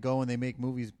 they go and they make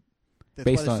movies. That's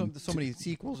Based why there's on so many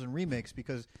sequels and remakes,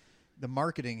 because the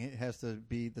marketing has to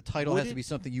be, the title has to be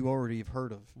something you already have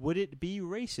heard of. Would it be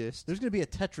racist? There's going to be a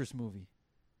Tetris movie.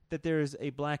 That there's a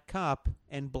black cop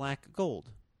and black gold?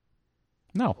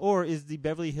 No. Or is the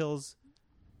Beverly Hills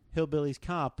Hillbillies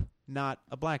cop not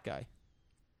a black guy?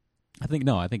 I think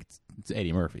it's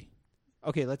Eddie Murphy.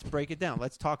 Okay, let's break it down.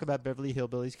 Let's talk about Beverly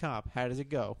Hillbillies cop. How does it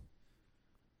go?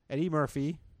 Eddie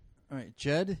Murphy. All right,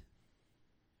 Jed.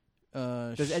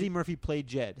 Does Eddie Murphy play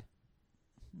Jed?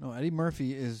 No, Eddie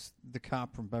Murphy is the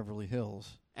cop from Beverly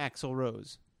Hills. Axl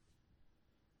Rose.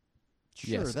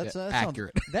 Sure, Yes, that's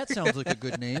accurate. That sounds like a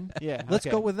good name. Yeah, let's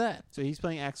okay. go with that. So he's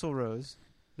playing Axl Rose,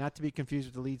 not to be confused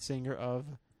with the lead singer of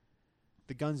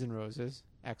the Guns N' Roses,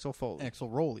 Axl Foley. Axl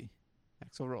Rowley.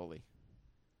 Axl Rowley.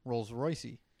 Rolls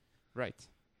Royce. Right.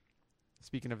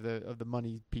 Speaking of the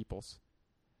money peoples.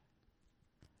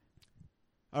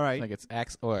 All right. Like it's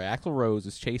Axl Rose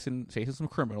is chasing some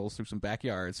criminals through some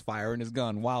backyards, firing his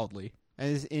gun wildly. And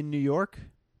is in New York,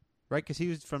 right? Because he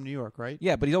was from New York, right?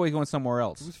 Yeah, but he's always going somewhere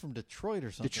else. He was from Detroit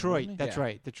or something. Detroit, wasn't he? that's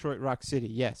right. Detroit Rock City,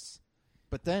 yes.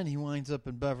 But then he winds up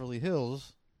in Beverly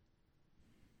Hills.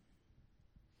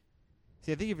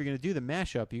 See, I think if you're going to do the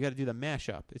mashup, you got to do the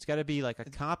mashup. It's got to be like a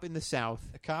cop in the South.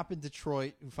 A cop in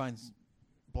Detroit who finds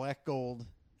black gold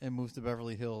and moves to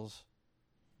Beverly Hills.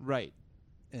 Right.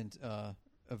 And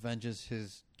avenges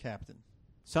his captain.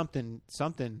 Something.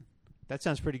 That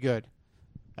sounds pretty good.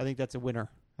 I think that's a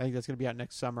winner. I think that's going to be out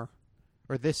next summer.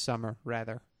 Or this summer,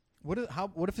 rather. What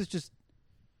if it's just...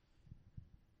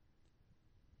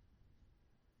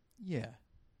 Yeah,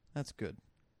 that's good.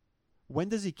 When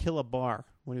does he kill a bar?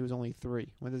 When he was only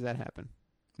 3. When does that happen?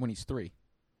 When he's 3.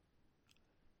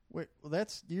 Wait, well,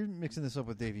 you're mixing this up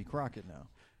with Davy Crockett now.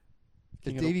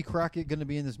 King Is Davy Crockett going to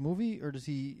be in this movie, or does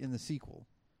he in the sequel?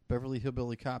 Beverly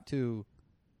Hillbilly Cop 2,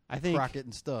 I think Crockett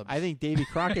and Stubbs. I think Davy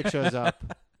Crockett shows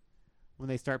up when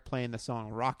they start playing the song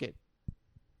Rocket.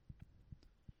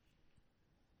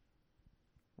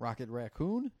 Rocket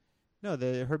Raccoon? No,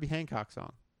 the Herbie Hancock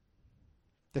song.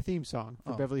 The theme song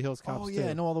for Beverly Hills Cops 2. Oh,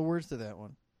 yeah, I know all the words to that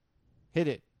one. Hit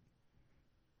it.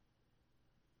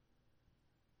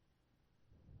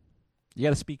 You got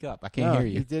to speak up. I can't hear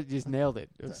you. You just nailed it.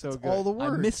 It was so good. All the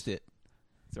words. I missed it.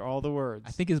 These are all the words.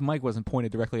 I think his mic wasn't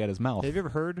pointed directly at his mouth. Have you ever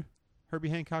heard Herbie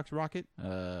Hancock's Rocket?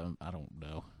 I don't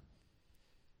know.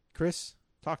 Chris,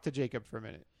 talk to Jacob for a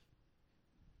minute.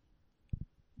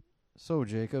 So,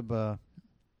 Jacob,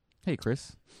 Hey,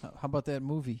 Chris. how about that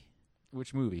movie?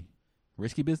 Which movie?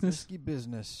 Risky Business? Risky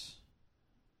Business.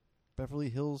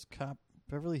 Beverly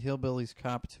Hillbillies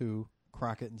Cop 2,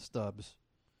 Crockett and Stubbs.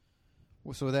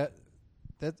 So that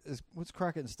is, what's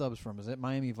Crockett and Stubbs from? Is that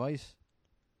Miami Vice?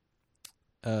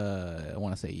 I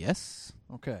want to say yes.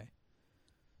 Okay.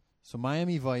 So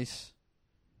Miami Vice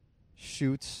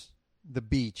shoots the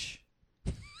beach.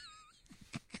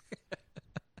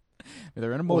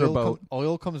 They're in a motorboat.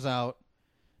 Oil comes out.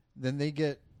 Then they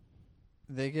get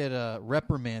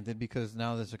reprimanded because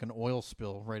now there's like an oil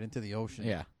spill right into the ocean.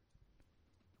 Yeah.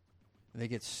 They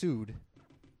get sued.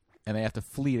 And they have to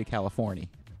flee to California.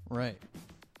 Right.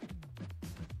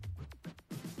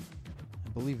 I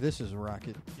believe this is a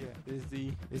rocket. Yeah.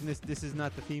 This is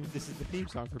not the theme. This is the theme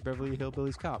song for Beverly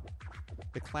Hillbillies Cop.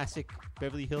 The classic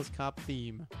Beverly Hills Cop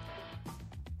theme.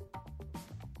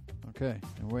 Okay.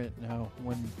 And wait, now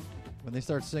when they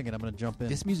start singing, I'm going to jump in.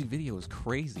 This music video is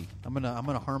crazy. I'm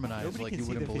gonna harmonize. Nobody like can you see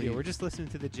wouldn't the believe. video. We're just listening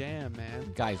to the jam,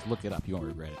 man. Guys, look it up. You won't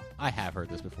regret it. I have heard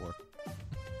this before.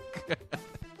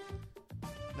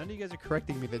 None of you guys are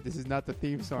correcting me that this is not the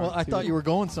theme song. Well, I thought you were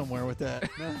going somewhere with that.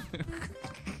 No.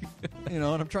 And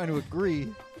I'm trying to agree.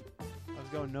 I was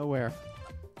going nowhere.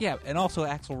 Yeah, and also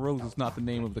Axl Rose is not the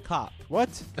name of the cop. What?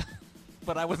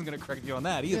 But I wasn't going to correct you on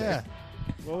that either. Yeah.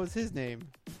 What was his name?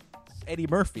 Eddie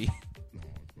Murphy.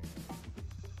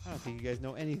 I don't think you guys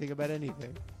know anything about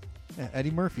anything. Yeah,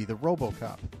 Eddie Murphy, the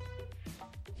RoboCop.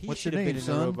 He What's should your have name, been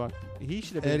son? in the Robo. He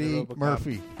should have been Eddie in the RoboCop.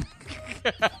 Murphy.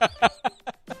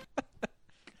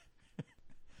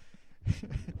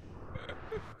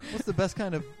 What's the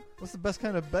best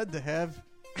kind of bed to have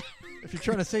if you're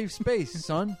trying to save space,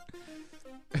 son?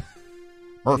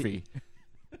 Murphy.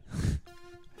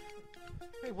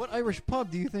 Hey, what Irish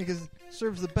pub do you think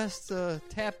serves the best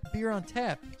beer on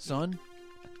tap, son?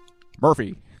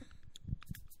 Murphy.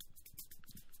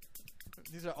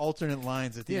 These are alternate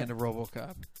lines at the end of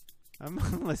RoboCop. I'm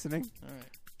listening. All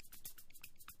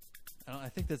right. I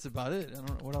think that's about it. I don't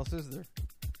know what else is there.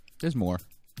 There's more.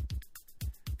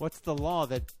 What's the law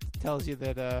that tells you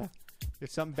that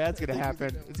if something bad's going to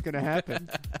happen, it's going to happen?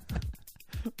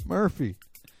 Murphy.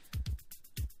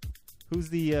 Who's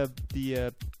the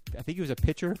I think he was a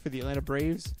pitcher for the Atlanta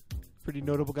Braves. Pretty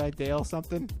notable guy, Dale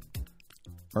something.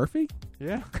 Murphy?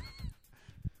 Yeah.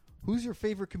 Who's your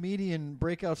favorite comedian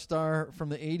breakout star from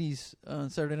the 80s on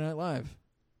Saturday Night Live?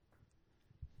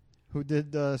 Who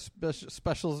did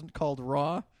specials called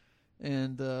Raw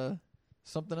and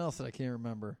something else that I can't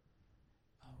remember.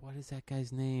 Oh, what is that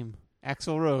guy's name?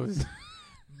 Axl Rose.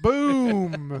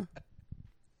 Boom!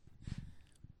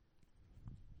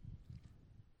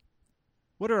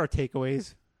 What are our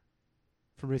takeaways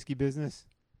from Risky Business?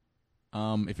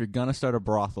 If you're going to start a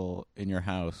brothel in your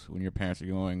house when your parents are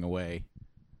going away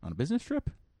on a business trip?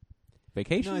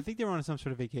 Vacation? No, I think they were on some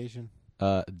sort of vacation.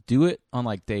 Do it on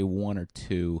like day 1 or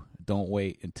 2. Don't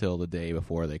wait until the day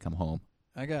before they come home.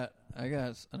 I got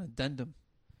an addendum.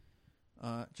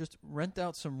 Just rent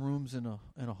out some rooms in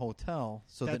a hotel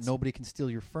so that nobody can steal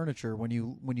your furniture when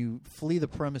you flee the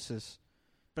premises.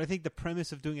 But I think the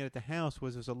premise of doing it at the house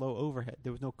was it was a low overhead.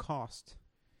 There was no cost.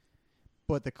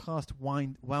 But the cost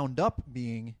wound up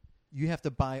being you have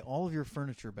to buy all of your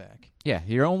furniture back. Yeah,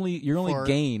 your only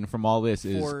gain from all this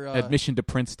is admission to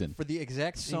Princeton. For the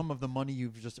exact sum of the money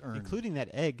you've just earned. Including that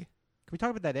egg. Can we talk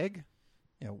about that egg?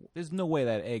 Yeah. There's no way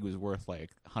that egg was worth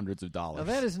like hundreds of dollars.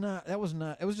 Now that was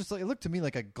not. It was just like it looked to me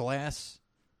like a glass.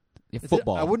 Yeah,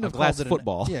 football. I wouldn't have glass called it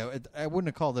football. I wouldn't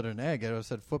have called it an egg. I would have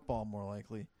said football more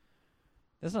likely.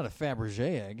 That's not a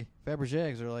Fabergé egg. Fabergé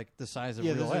eggs are like the size of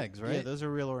real eggs, right? Yeah, those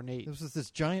are real ornate. This was this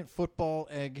giant football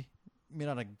egg made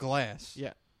out of glass.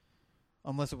 Yeah.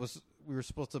 Unless we were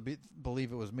supposed to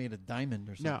believe it was made of diamond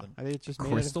or something. No, I think it's just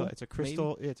crystal. It's a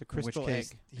crystal. Maybe? It's a crystal In which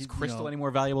case, egg. Is crystal any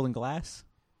more valuable than glass?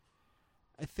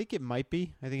 I think it might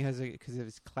be. I think it has because of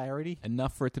its clarity.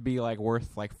 Enough for it to be like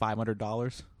worth like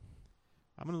 $500.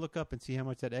 I'm gonna look up and see how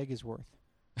much that egg is worth.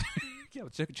 Yeah,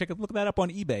 look that up on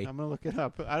eBay. I'm gonna look it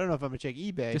up. I don't know if I'm gonna check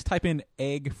eBay. Just type in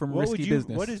egg from Risky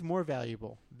Business. What is more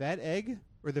valuable, that egg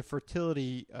or the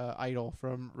fertility idol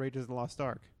from Raiders of the Lost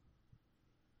Ark?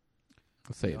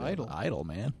 Let's say the the idol,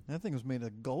 man. That thing was made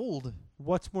of gold.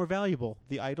 What's more valuable,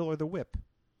 the idol or the whip?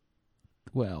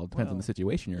 Well, it depends on the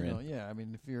situation you're in. Yeah, I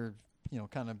mean, if you're,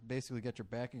 kind of basically got your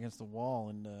back against the wall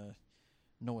and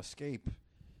no escape,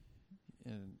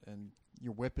 and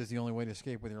your whip is the only way to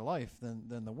escape with your life,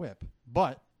 then the whip.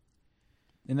 But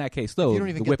in that case, though,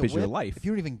 the whip is your life. If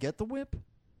you don't even get the whip,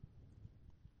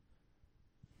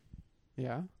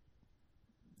 yeah,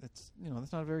 it's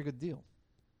that's not a very good deal.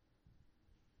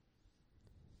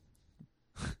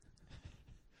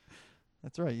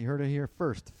 That's right. You heard it here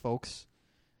first, folks.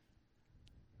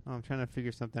 Oh, I'm trying to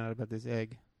figure something out about this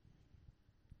egg.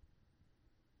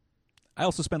 I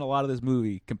also spent a lot of this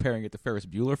movie comparing it to Ferris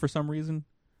Bueller for some reason.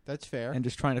 That's fair. And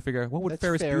just trying to figure out what would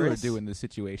Ferris Bueller do in this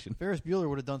situation. Ferris Bueller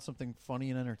would have done something funny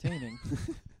and entertaining.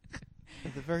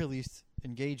 At the very least,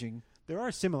 engaging. There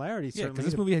are similarities. Yeah, because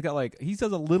this movie has got he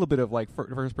does a little bit of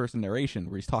first person narration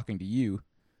where he's talking to you.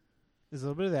 There's a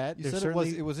little bit of that. You said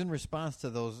it was in response to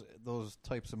those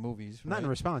types of movies. Not right? in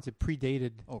response. It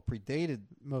predated. Oh, predated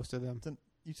most of them.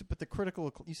 You said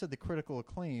the critical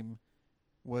acclaim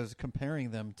was comparing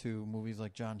them to movies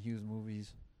like John Hughes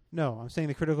movies. No, I'm saying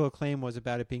the critical acclaim was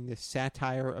about it being this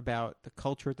satire about the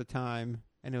culture at the time,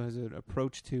 and it was an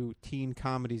approach to teen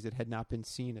comedies that had not been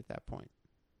seen at that point.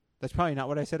 That's probably not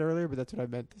what I said earlier, but that's what I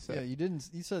meant to say. Yeah, you didn't.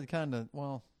 You said kind of.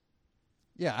 Well,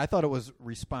 yeah, I thought it was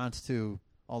response to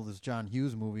all those John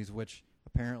Hughes movies, which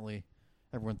apparently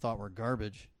everyone thought were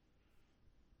garbage.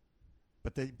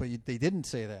 But they didn't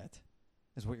say that,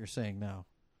 is what you're saying now,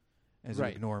 as you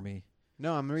ignore me.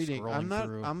 No, I'm reading. I'm not.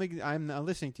 Through. I'm not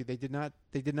listening to you. They did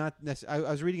not. I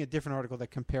was reading a different article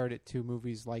that compared it to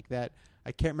movies like that.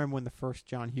 I can't remember when the first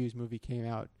John Hughes movie came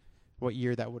out, what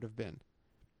year that would have been.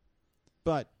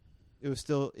 But it was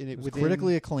still it was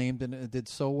critically acclaimed, and it did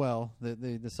so well that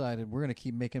they decided we're going to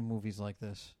keep making movies like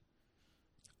this.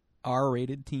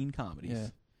 R-rated teen comedies. Yeah,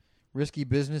 Risky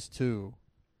Business 2.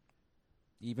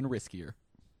 Even riskier.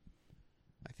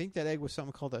 I think that egg was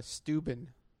something called a Steuben.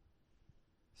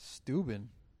 Steuben?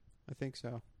 I think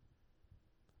so.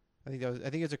 I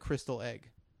think it's a crystal egg.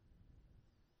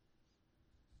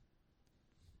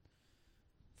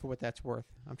 For what that's worth.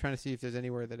 I'm trying to see if there's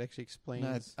anywhere that actually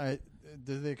explains.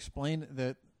 Did they explain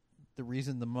that the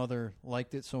reason the mother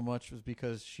liked it so much was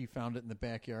because she found it in the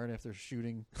backyard after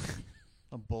shooting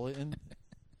a bullet in,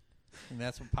 and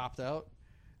that's what popped out?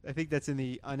 I think that's in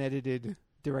the unedited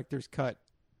director's cut.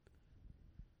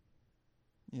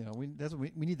 We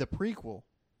need the prequel.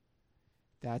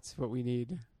 That's what we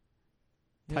need.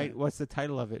 Yeah. What's the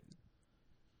title of it?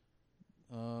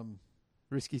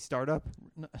 Risky Startup?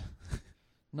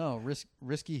 No,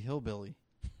 Risky Hillbilly.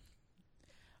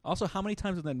 Also, how many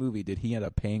times in that movie did he end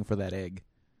up paying for that egg?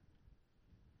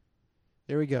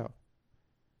 There we go.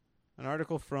 An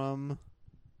article from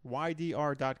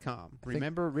YDR.com.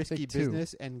 Remember Risky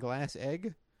Business and Glass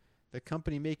Egg? The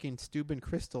company making Steuben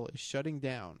Crystal is shutting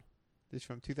down. This is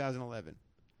from 2011.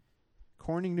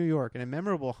 Corning, New York. In a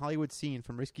memorable Hollywood scene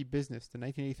from Risky Business, the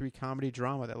 1983 comedy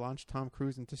drama that launched Tom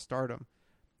Cruise into stardom,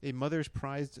 a mother's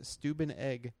prized Steuben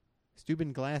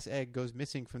glass egg goes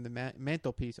missing from the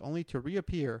mantelpiece, only to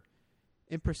reappear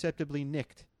imperceptibly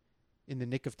nicked in the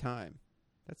nick of time.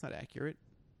 That's not accurate.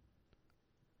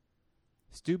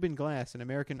 Steuben glass, an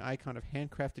American icon of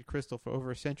handcrafted crystal for over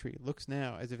a century, looks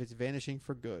now as if it's vanishing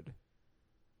for good.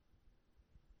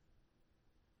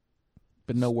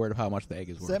 But no word of how much the egg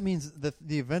is worth. So that means that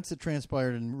the events that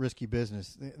transpired in Risky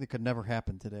Business, they could never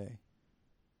happen today.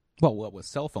 Well, what with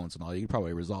cell phones and all, you could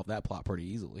probably resolve that plot pretty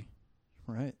easily.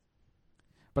 Right.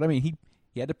 But I mean,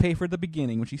 he had to pay for the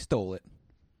beginning when she stole it,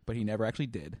 but he never actually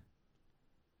did.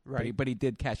 Right. But he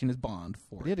did cash in his bond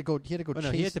for But he had to go. He had to go. Oh, chase.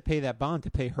 no, he had to pay that bond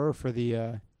to pay her for the.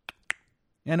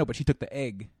 Yeah, no, but she took the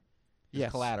egg as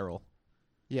Yes. collateral,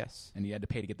 Yes. and he had to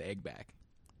pay to get the egg back.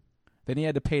 Then he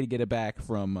had to pay to get it back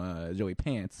from Joey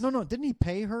Pants. No. Didn't he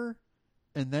pay her,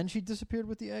 and then she disappeared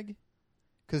with the egg?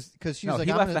 Because she was No, like,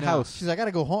 he I'm left gonna the now- house. She's like, I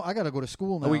gotta go home. I gotta go to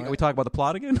school now. Are we talking about the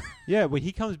plot again? Yeah, when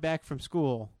he comes back from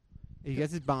school, he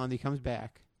gets his bond, he comes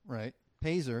back. Right.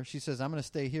 Pays her. She says, I'm gonna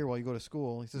stay here while you go to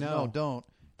school. He says, No. No, don't.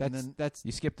 And then, That's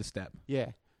You skipped a step.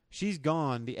 yeah. She's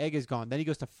gone, the egg is gone. Then he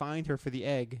goes to find her for the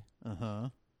egg.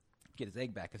 Get his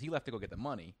egg back because he left to go get the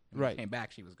money. And when Right. he came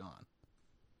back, she was gone.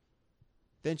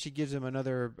 Then she gives him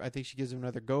another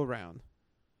go round.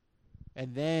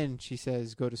 And then she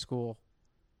says, go to school.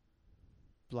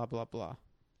 Blah, blah, blah.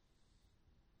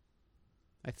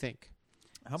 I think.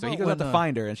 how So he about goes out when, to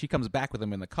find her, and she comes back with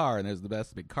him in the car, and there's the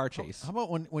best big car chase. How about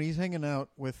when he's hanging out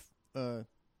with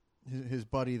his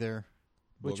buddy there,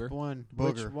 Which Booger? one?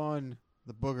 Booger. Which one?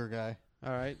 the booger guy?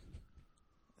 All right.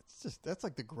 That's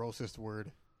like the grossest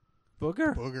word.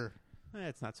 Booger? Booger.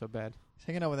 It's not so bad. He's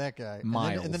hanging out with that guy.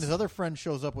 Miles. And then his other friend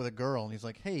shows up with a girl, and he's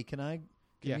like, hey, can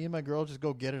Yeah. me and my girl just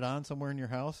go get it on somewhere in your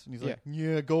house? And he's Yeah. like,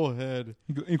 yeah, go ahead.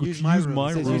 Use my room.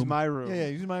 He says, use my room. Yeah,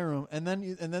 use my room. And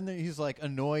then he's like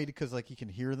annoyed because like he can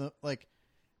hear them, like,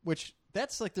 which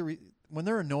that's like when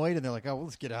they're annoyed and they're like, oh, well,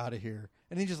 let's get out of here.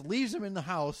 And he just leaves them in the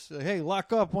house. Hey,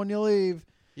 lock up when you leave.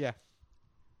 Yeah.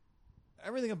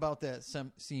 Everything about that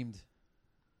seemed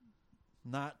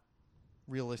not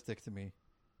realistic to me.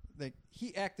 Like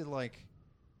he acted like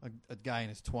a guy in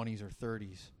his 20s or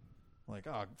 30s. Like,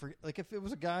 like if it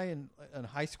was a guy in a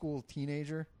high school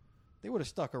teenager, they would have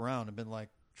stuck around and been like,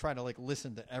 try to like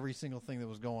listen to every single thing that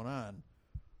was going on,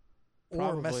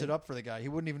 or mess Probably. it up for the guy. He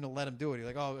wouldn't even let him do it. He's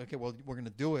like, oh, okay, well, we're gonna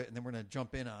do it, and then we're gonna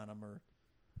jump in on him. Or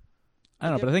I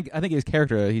don't know, but I think his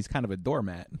character, he's kind of a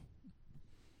doormat.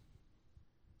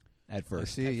 At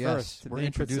first. see, At yes, first, we're they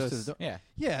introduced introduce to us- the Yeah.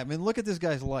 Yeah, I mean, look at this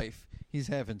guy's life. He's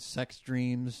having sex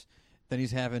dreams. Then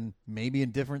he's having maybe a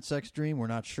different sex dream. We're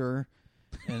not sure.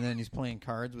 And then he's playing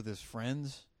cards with his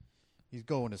friends. He's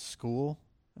going to school.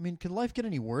 I mean, can life get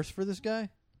any worse for this guy?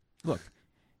 Look,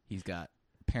 he's got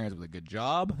parents with a good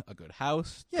job, a good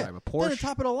house, Yeah. drive a Then to Porsche.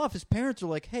 top it all off, his parents are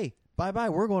like, hey, bye-bye,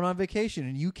 we're going on vacation,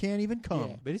 and you can't even come.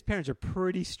 Yeah, but his parents are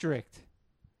pretty strict.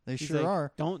 They He's sure like,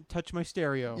 are. Don't touch my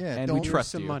stereo. Yeah, And don't we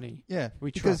trust some you. money. Yeah,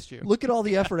 We because trust you. Look at all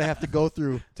the effort I have to go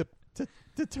through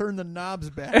to turn the knobs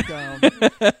back down.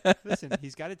 Listen,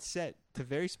 he's got it set to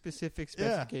very specific Yeah.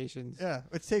 specifications. Yeah,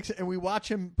 it takes, and we watch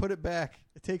him put it back.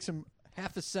 It takes him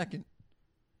half a second.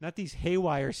 Not these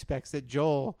haywire specs that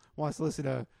Joel wants to listen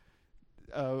to.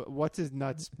 What's his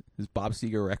nuts? His Bob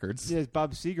Seger records. His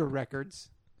Bob Seger records.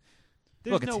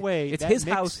 There's Look, no it's, way. It's that his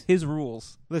mix- house, his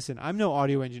rules. Listen, I'm no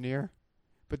audio engineer,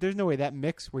 but there's no way that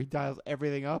mix where he dials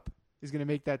everything up is going to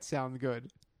make that sound good.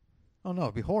 Oh no,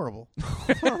 it'd be horrible.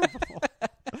 Horrible.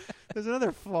 There's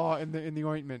another flaw in the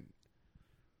ointment.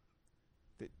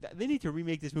 They need to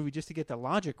remake this movie just to get the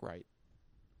logic right.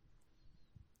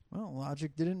 Well,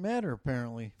 logic didn't matter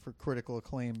apparently for critical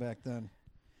acclaim back then.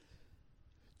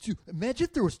 Dude, imagine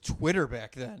if there was Twitter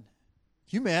back then. Can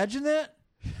you imagine that?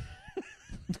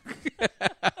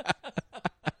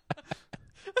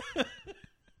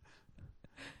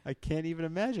 I can't even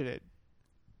imagine it.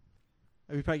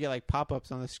 We probably get like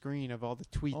pop-ups on the screen of all the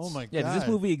tweets. Oh my Yeah, god! does this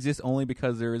movie exist only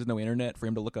because there is no internet for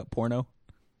him to look up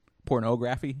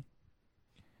pornography?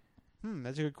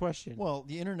 That's a good question. Well,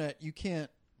 the internet, you can't.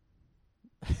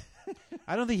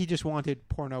 I don't think he just wanted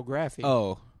pornography.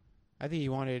 Oh. I think he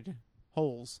wanted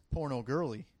holes. Porno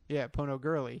girly. Yeah, porno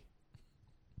girly.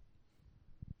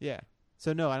 Yeah.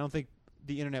 So no, I don't think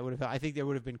the internet would have. I think there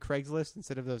would have been Craigslist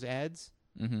instead of those ads.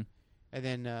 Mm-hmm. And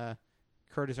then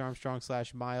Curtis Armstrong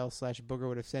 /Miles/Booger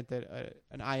would have sent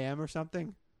an IM or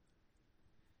something.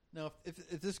 Now,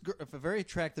 if a very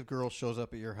attractive girl shows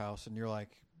up at your house and you're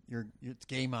like, it's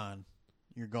game on,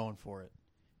 you're going for it,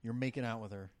 you're making out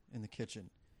with her in the kitchen,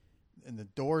 and the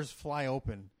doors fly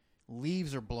open,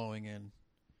 leaves are blowing in,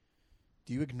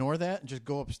 do you ignore that and just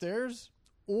go upstairs,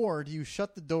 or do you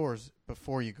shut the doors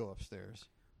before you go upstairs?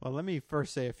 Well, let me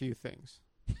first say a few things.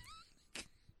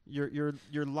 Your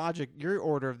logic, your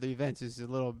order of the events is a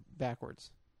little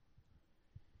backwards.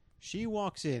 She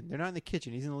walks in. They're not in the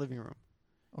kitchen. He's in the living room.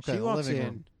 Okay, she walks in.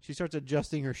 Room. She starts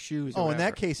adjusting her shoes. Oh, in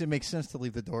that case, it makes sense to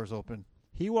leave the doors open.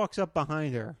 He walks up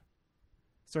behind her,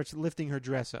 starts lifting her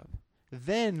dress up.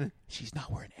 Then she's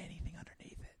not wearing anything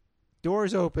underneath it.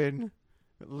 Doors open,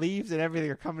 leaves and everything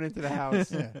are coming into the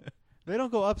house. Yeah. They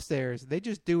don't go upstairs. They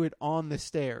just do it on the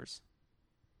stairs.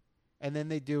 And then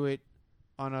they do it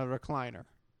on a recliner.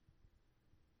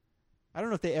 I don't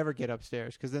know if they ever get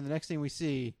upstairs, because then the next thing we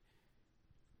see,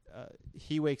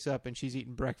 he wakes up and she's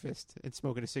eating breakfast and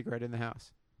smoking a cigarette in the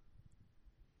house.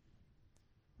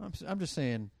 I'm just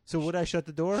saying. So would I shut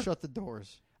the door? Shut the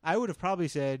doors. I would have probably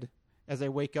said, as I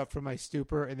wake up from my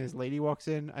stupor and this lady walks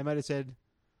in, I might have said,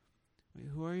 "Wait,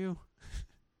 who are you?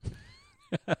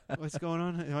 What's going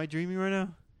on? Am I dreaming right now?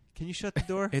 Can you shut the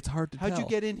door? It's hard to How'd tell. you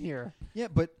get in here?" Yeah,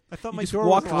 but I thought you my just door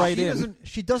walked was locked. right in.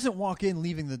 She doesn't walk in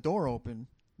leaving the door open.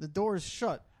 The door is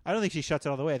shut. I don't think she shuts it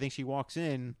all the way. I think she walks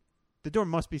in. The door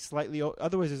must be slightly...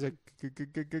 Otherwise, there's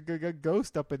a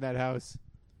ghost up in that house.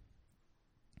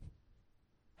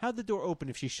 How'd the door open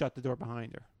if she shut the door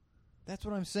behind her? That's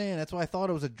what I'm saying. That's why I thought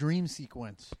it was a dream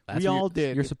sequence. We all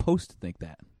did. You're supposed to think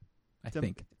that. I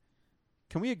think.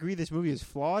 Can we agree this movie is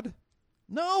flawed?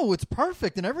 No, it's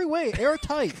perfect in every way.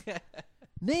 Airtight.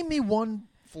 Name me one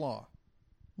flaw.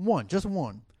 One. Just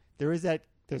one. There's a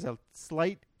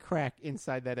slight crack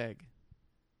inside that egg.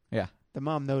 Yeah. The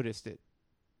mom noticed it.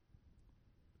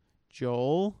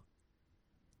 Joel?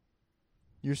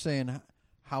 You're saying,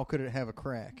 how could it have a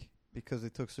crack? Because they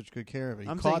took such good care of it. He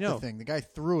I'm caught saying no. the thing. The guy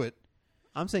threw it.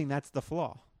 I'm saying that's the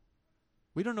flaw.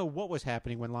 We don't know what was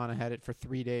happening when Lana had it for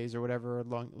 3 days or whatever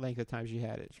length of time she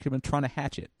had it. She could have been trying to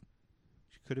hatch it.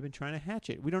 She could have been trying to hatch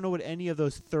it. We don't know what any of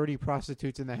those 30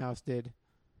 prostitutes in the house did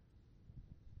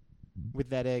with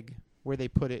that egg, where they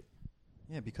put it.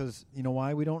 Yeah, because you know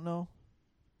why we don't know?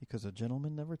 Because a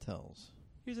gentleman never tells.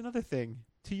 Here's another thing.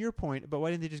 To your point, but why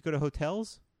didn't they just go to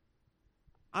hotels?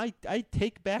 I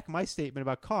take back my statement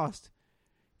about cost,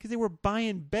 because they were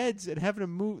buying beds and having to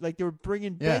move, like they were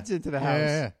bringing beds into the house.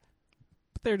 Yeah.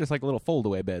 But they're just like little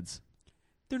fold-away beds.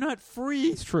 They're not free.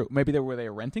 It's true. Maybe were they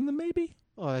renting them, maybe?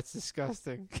 Oh, that's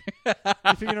disgusting.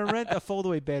 If you're going to rent a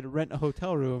fold-away bed, rent a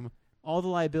hotel room. All the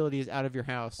liability is out of your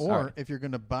house. Or if you're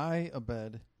going to buy a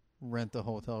bed, rent a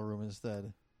hotel room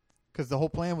instead. Because the whole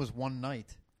plan was one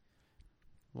night.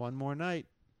 One more night.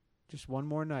 Just one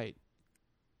more night.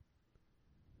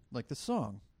 Like the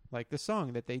song. Like the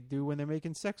song that they do when they're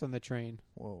making sex on the train.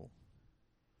 Whoa.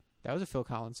 That was a Phil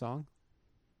Collins song.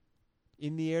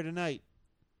 In the Air Tonight.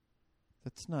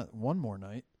 That's not one more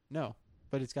night. No,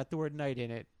 but it's got the word night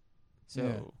in it. So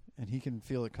yeah. And he can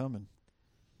feel it coming.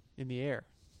 In the air.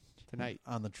 Tonight.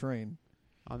 On the train.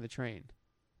 On the train.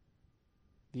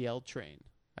 The L train.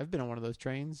 I've been on one of those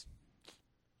trains.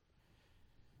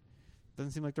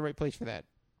 Doesn't seem like the right place for that.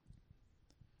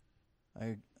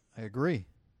 I agree.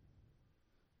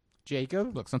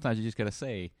 Jacob? Look, sometimes you just got to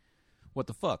say, what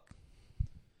the fuck?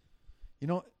 You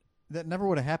know, that never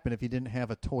would have happened if he didn't have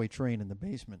a toy train in the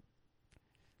basement.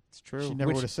 It's true. She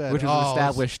never would have said, which was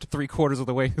established 3/4 of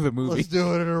the way through the movie. Let's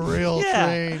do it in a real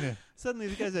train. Suddenly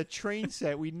the guy's a train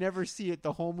set. We never see it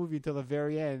the whole movie until the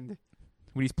very end.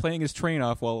 When he's playing his train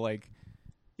off while, like...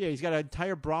 Yeah, he's got an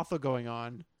entire brothel going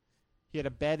on. He had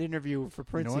a bad interview for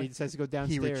Prince. You know He decides to go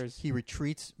downstairs. He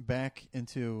retreats back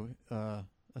into the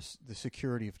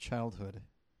security of childhood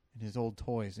and his old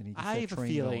toys, and he gets I that have a train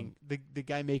feeling the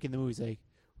guy making the movie is like,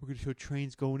 we're going to show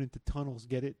trains going into tunnels.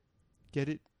 Get it? Get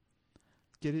it?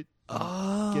 Get it?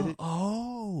 Oh. Get it?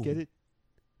 Oh. Get it?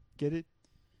 Get it?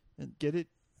 Get it?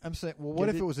 I'm saying, well, what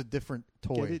if it was a different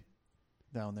Get toy it?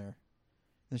 down there?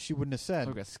 Then she wouldn't have said,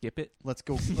 We're going to skip it? Let's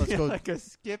go. Let's go. Like a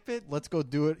skip it? Let's go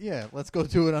do it. Yeah, let's go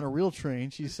do it on a real train.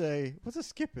 She'd say, what's a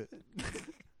skip it?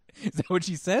 Is that what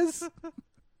she says?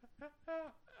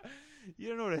 You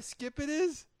don't know what a skip it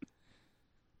is?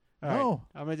 No. Right,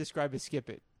 I'm going to describe a skip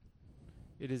it.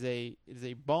 It is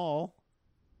a ball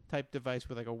type device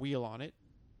with like a wheel on it,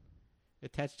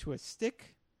 attached to a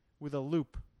stick with a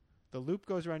loop. The loop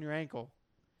goes around your ankle.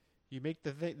 You make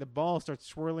the ball starts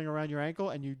swirling around your ankle,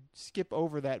 and you skip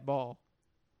over that ball.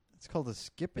 It's called a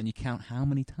skip it. And you count how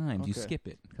many times you Okay. skip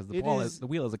it, because the It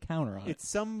wheel has a counter on it.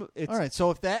 It's All right,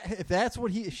 so if that's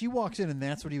what if she walks in and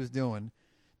that's what he was doing,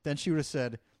 then she would have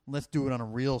said, let's do it on a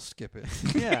real skip it.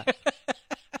 Yeah.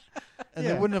 And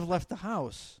they wouldn't have left the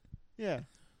house. Yeah.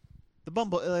 The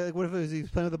bumble. What if he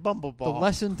was playing with a bumble ball? The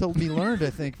lesson to be learned, I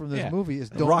think, from this movie is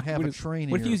don't have a train in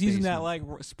What if he was using that basement.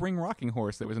 like spring rocking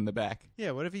horse that was in the back?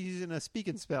 Yeah. What if he's using a speak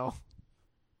and spell?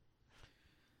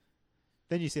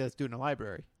 Then you say let's do it in a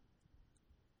library.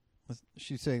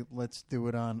 She'd say, let's do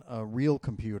it on a real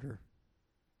computer.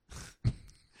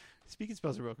 Speak and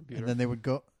spell's a real computer. And then they would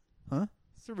go, huh?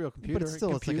 It's a real computer. But it's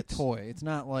still, it's like a toy. It's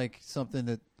not like something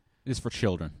that... It's for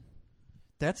children.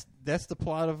 That's the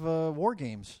plot of War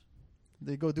Games.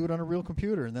 They go do it on a real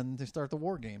computer, and then they start the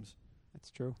War Games.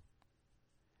 That's true.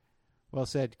 Well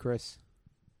said, Chris.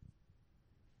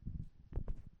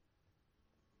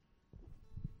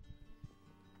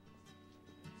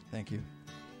 Thank you.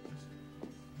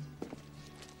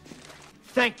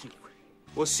 Thank you.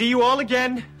 We'll see you all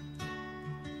again.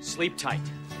 Sleep tight.